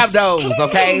don't have those,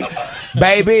 okay?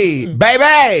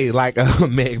 baby, like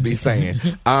Meg be saying.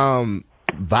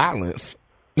 Violence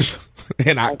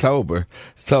in October.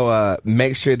 So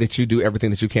make sure that you do everything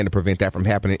that you can to prevent that from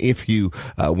happening if you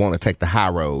want to take the high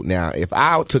road. Now, if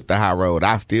I took the high road,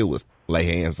 I still would lay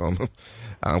hands on them.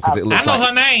 Cause it looks I know like,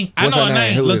 her name. I what's know her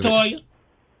name. Who is it? LaToya.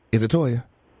 Is it Toya?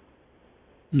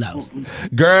 No.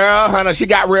 Girl, honey, she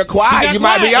got real quiet. She got You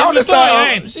might be quiet. on It's the LaToya, phone.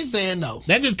 ain't it? She's saying no.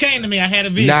 That just came to me. I had a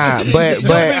vision. Nah,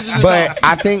 but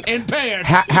I think Impaired.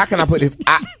 how can I put this?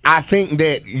 I think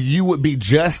that you would be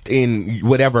just in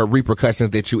whatever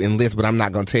repercussions that you enlist, but I'm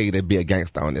not gonna tell you to be a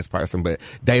gangster on this person. But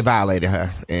they violated her,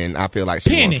 and I feel like she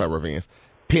Penny. wants her revenge.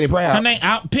 Penny Proud. Her name,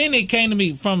 Penny came to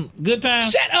me from Good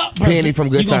Times. Shut up. Penny from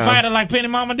Good You gonna Times. fight her like Penny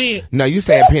Mama did? No, you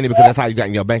said Penny because that's how you got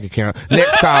in your bank account.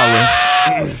 Next caller.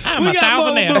 I'm We a got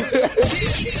more thousandaire.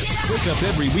 Wake up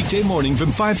every weekday morning from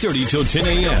 5:30 till 10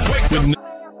 a.m. with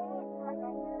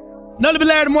None of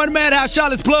Larry the Morning Madhouse.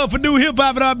 Charlotte's plug for new hip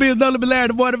hop and R&B is none of Larry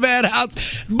the Morning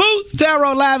Madhouse. Boots,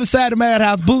 Tarot live inside the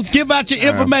Madhouse. Boots, give out your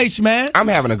information, man. I'm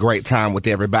having a great time with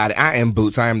everybody. I am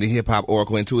Boots. I am the hip hop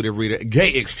oracle, intuitive reader,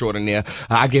 gay extraordinaire.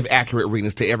 I give accurate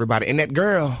readings to everybody. And that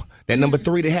girl, that number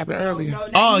 3 that happened earlier.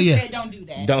 No, yeah. Said don't do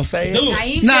that. Don't say it.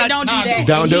 Naeem Nah, said don't do that.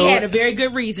 don't and do he it. had a very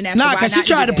good reason as to Nah, why because she not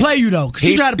tried do to that. play you, though.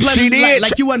 She tried to play she you did.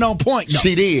 like you wasn't on point, though.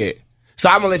 She did. So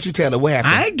I'm gonna let you tell her what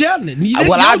happened. I ain't telling it.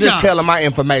 I'll just tell her my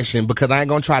information because I ain't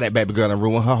gonna try that baby girl and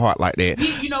ruin her heart like that.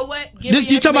 You know what? Give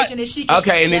me information and she can.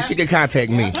 Okay, and then she can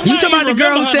contact me. You talking about the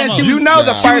girl who said she was, you know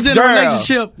the first in girl, a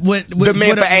relationship with the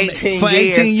man for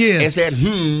 18 years and said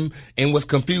and was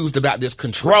confused about this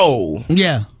control.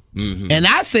 Yeah. Mm-hmm. And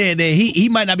I said that he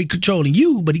might not be controlling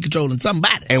you, but he controlling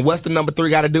somebody. And what's the number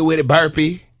 3 got to do with it?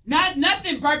 Burpee.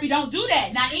 Nothing, Burpee. Don't do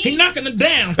that. He knocking it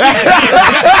down.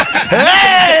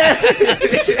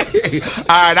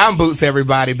 All right, I'm Boots,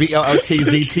 everybody.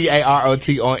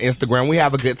 BOOTZTAROT on Instagram. We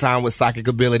have a good time with psychic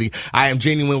ability. I am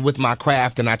genuine with my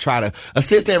craft, and I try to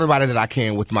assist everybody that I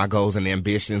can with my goals and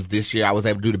ambitions. This year, I was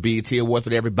able to do the BET Awards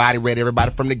with everybody, read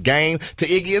everybody from The Game to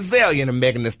Iggy Azalea and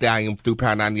Megan Thee Stallion through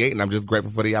Power 98, and I'm just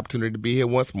grateful for the opportunity to be here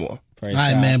once more. All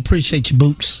right, man. Appreciate you,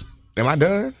 Boots. Am I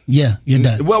done? Yeah, you're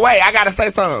done. Well, wait, I gotta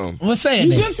say something. What's saying?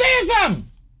 You just said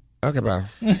something. Okay, bye.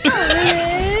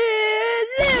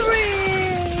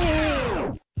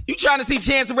 You trying to see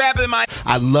Chance the Rapper in my...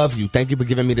 I love you. Thank you for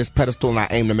giving me this pedestal, and I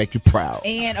aim to make you proud.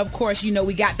 And, of course, you know,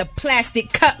 we got the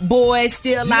Plastic Cup Boys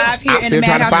still live here in the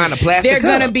Madhouse. Madhouse. They're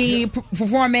going to be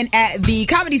performing at the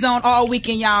Comedy Zone all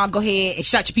weekend. Y'all go ahead and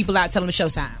shout your people out. Tell them the show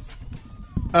times.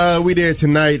 We there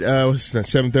tonight. What's that,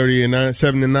 7:30 and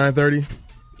 7 to 9:30?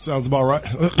 Sounds about right.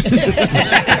 7:30,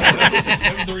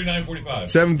 9:45.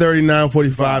 7:30,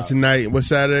 9:45 tonight. What's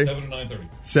Saturday? 7 to 9:30.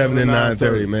 7 and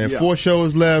 9:30, man. Yeah. 4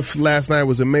 shows left. Last night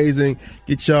was amazing.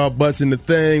 Get y'all butts in the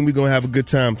thing. We're going to have a good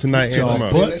time tonight and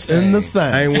tomorrow. Butts in the thing.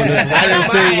 I didn't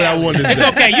say what I wanted to say. It's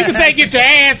okay. You can say get your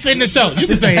ass in the show. You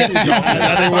can say it. That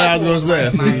ain't what I was going to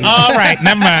say. All right.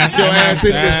 Never mind. Your ass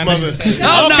in this mother.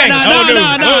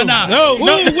 No.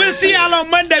 We'll see y'all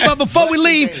on Monday, but before we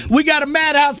leave, we got a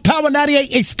Madhouse Power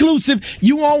 98 exclusive.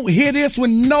 You won't hear this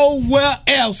one nowhere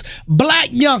else. Black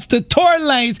Youngster, Tory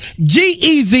Lanez,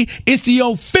 G-Eazy. It's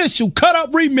the official cut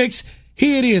up remix.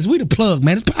 Here it is. We the plug,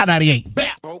 man. It's Power 98.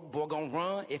 Broke boy gon'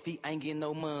 run if he ain't getting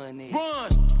no money. Run.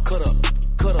 Cut up.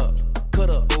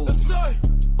 Ooh.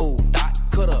 Ooh.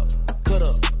 Cut up.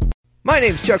 My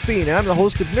name's Chuck Bean, and I'm the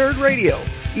host of Nerd Radio.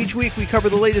 Each week we cover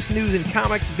the latest news in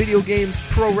comics, video games,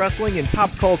 pro wrestling, and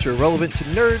pop culture relevant to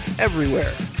nerds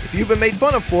everywhere. If you've been made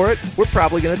fun of for it, we're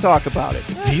probably going to talk about it.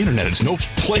 The internet is no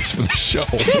place for the show.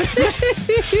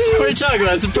 What are you talking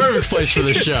about? It's a perfect place for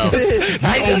this show.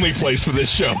 The only place for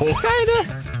this show.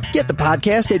 Kinda. Get the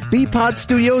podcast at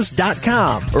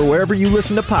bpodstudios.com or wherever you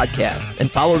listen to podcasts.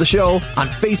 And follow the show on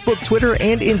Facebook, Twitter,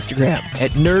 and Instagram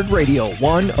at Nerd Radio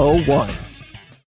 101.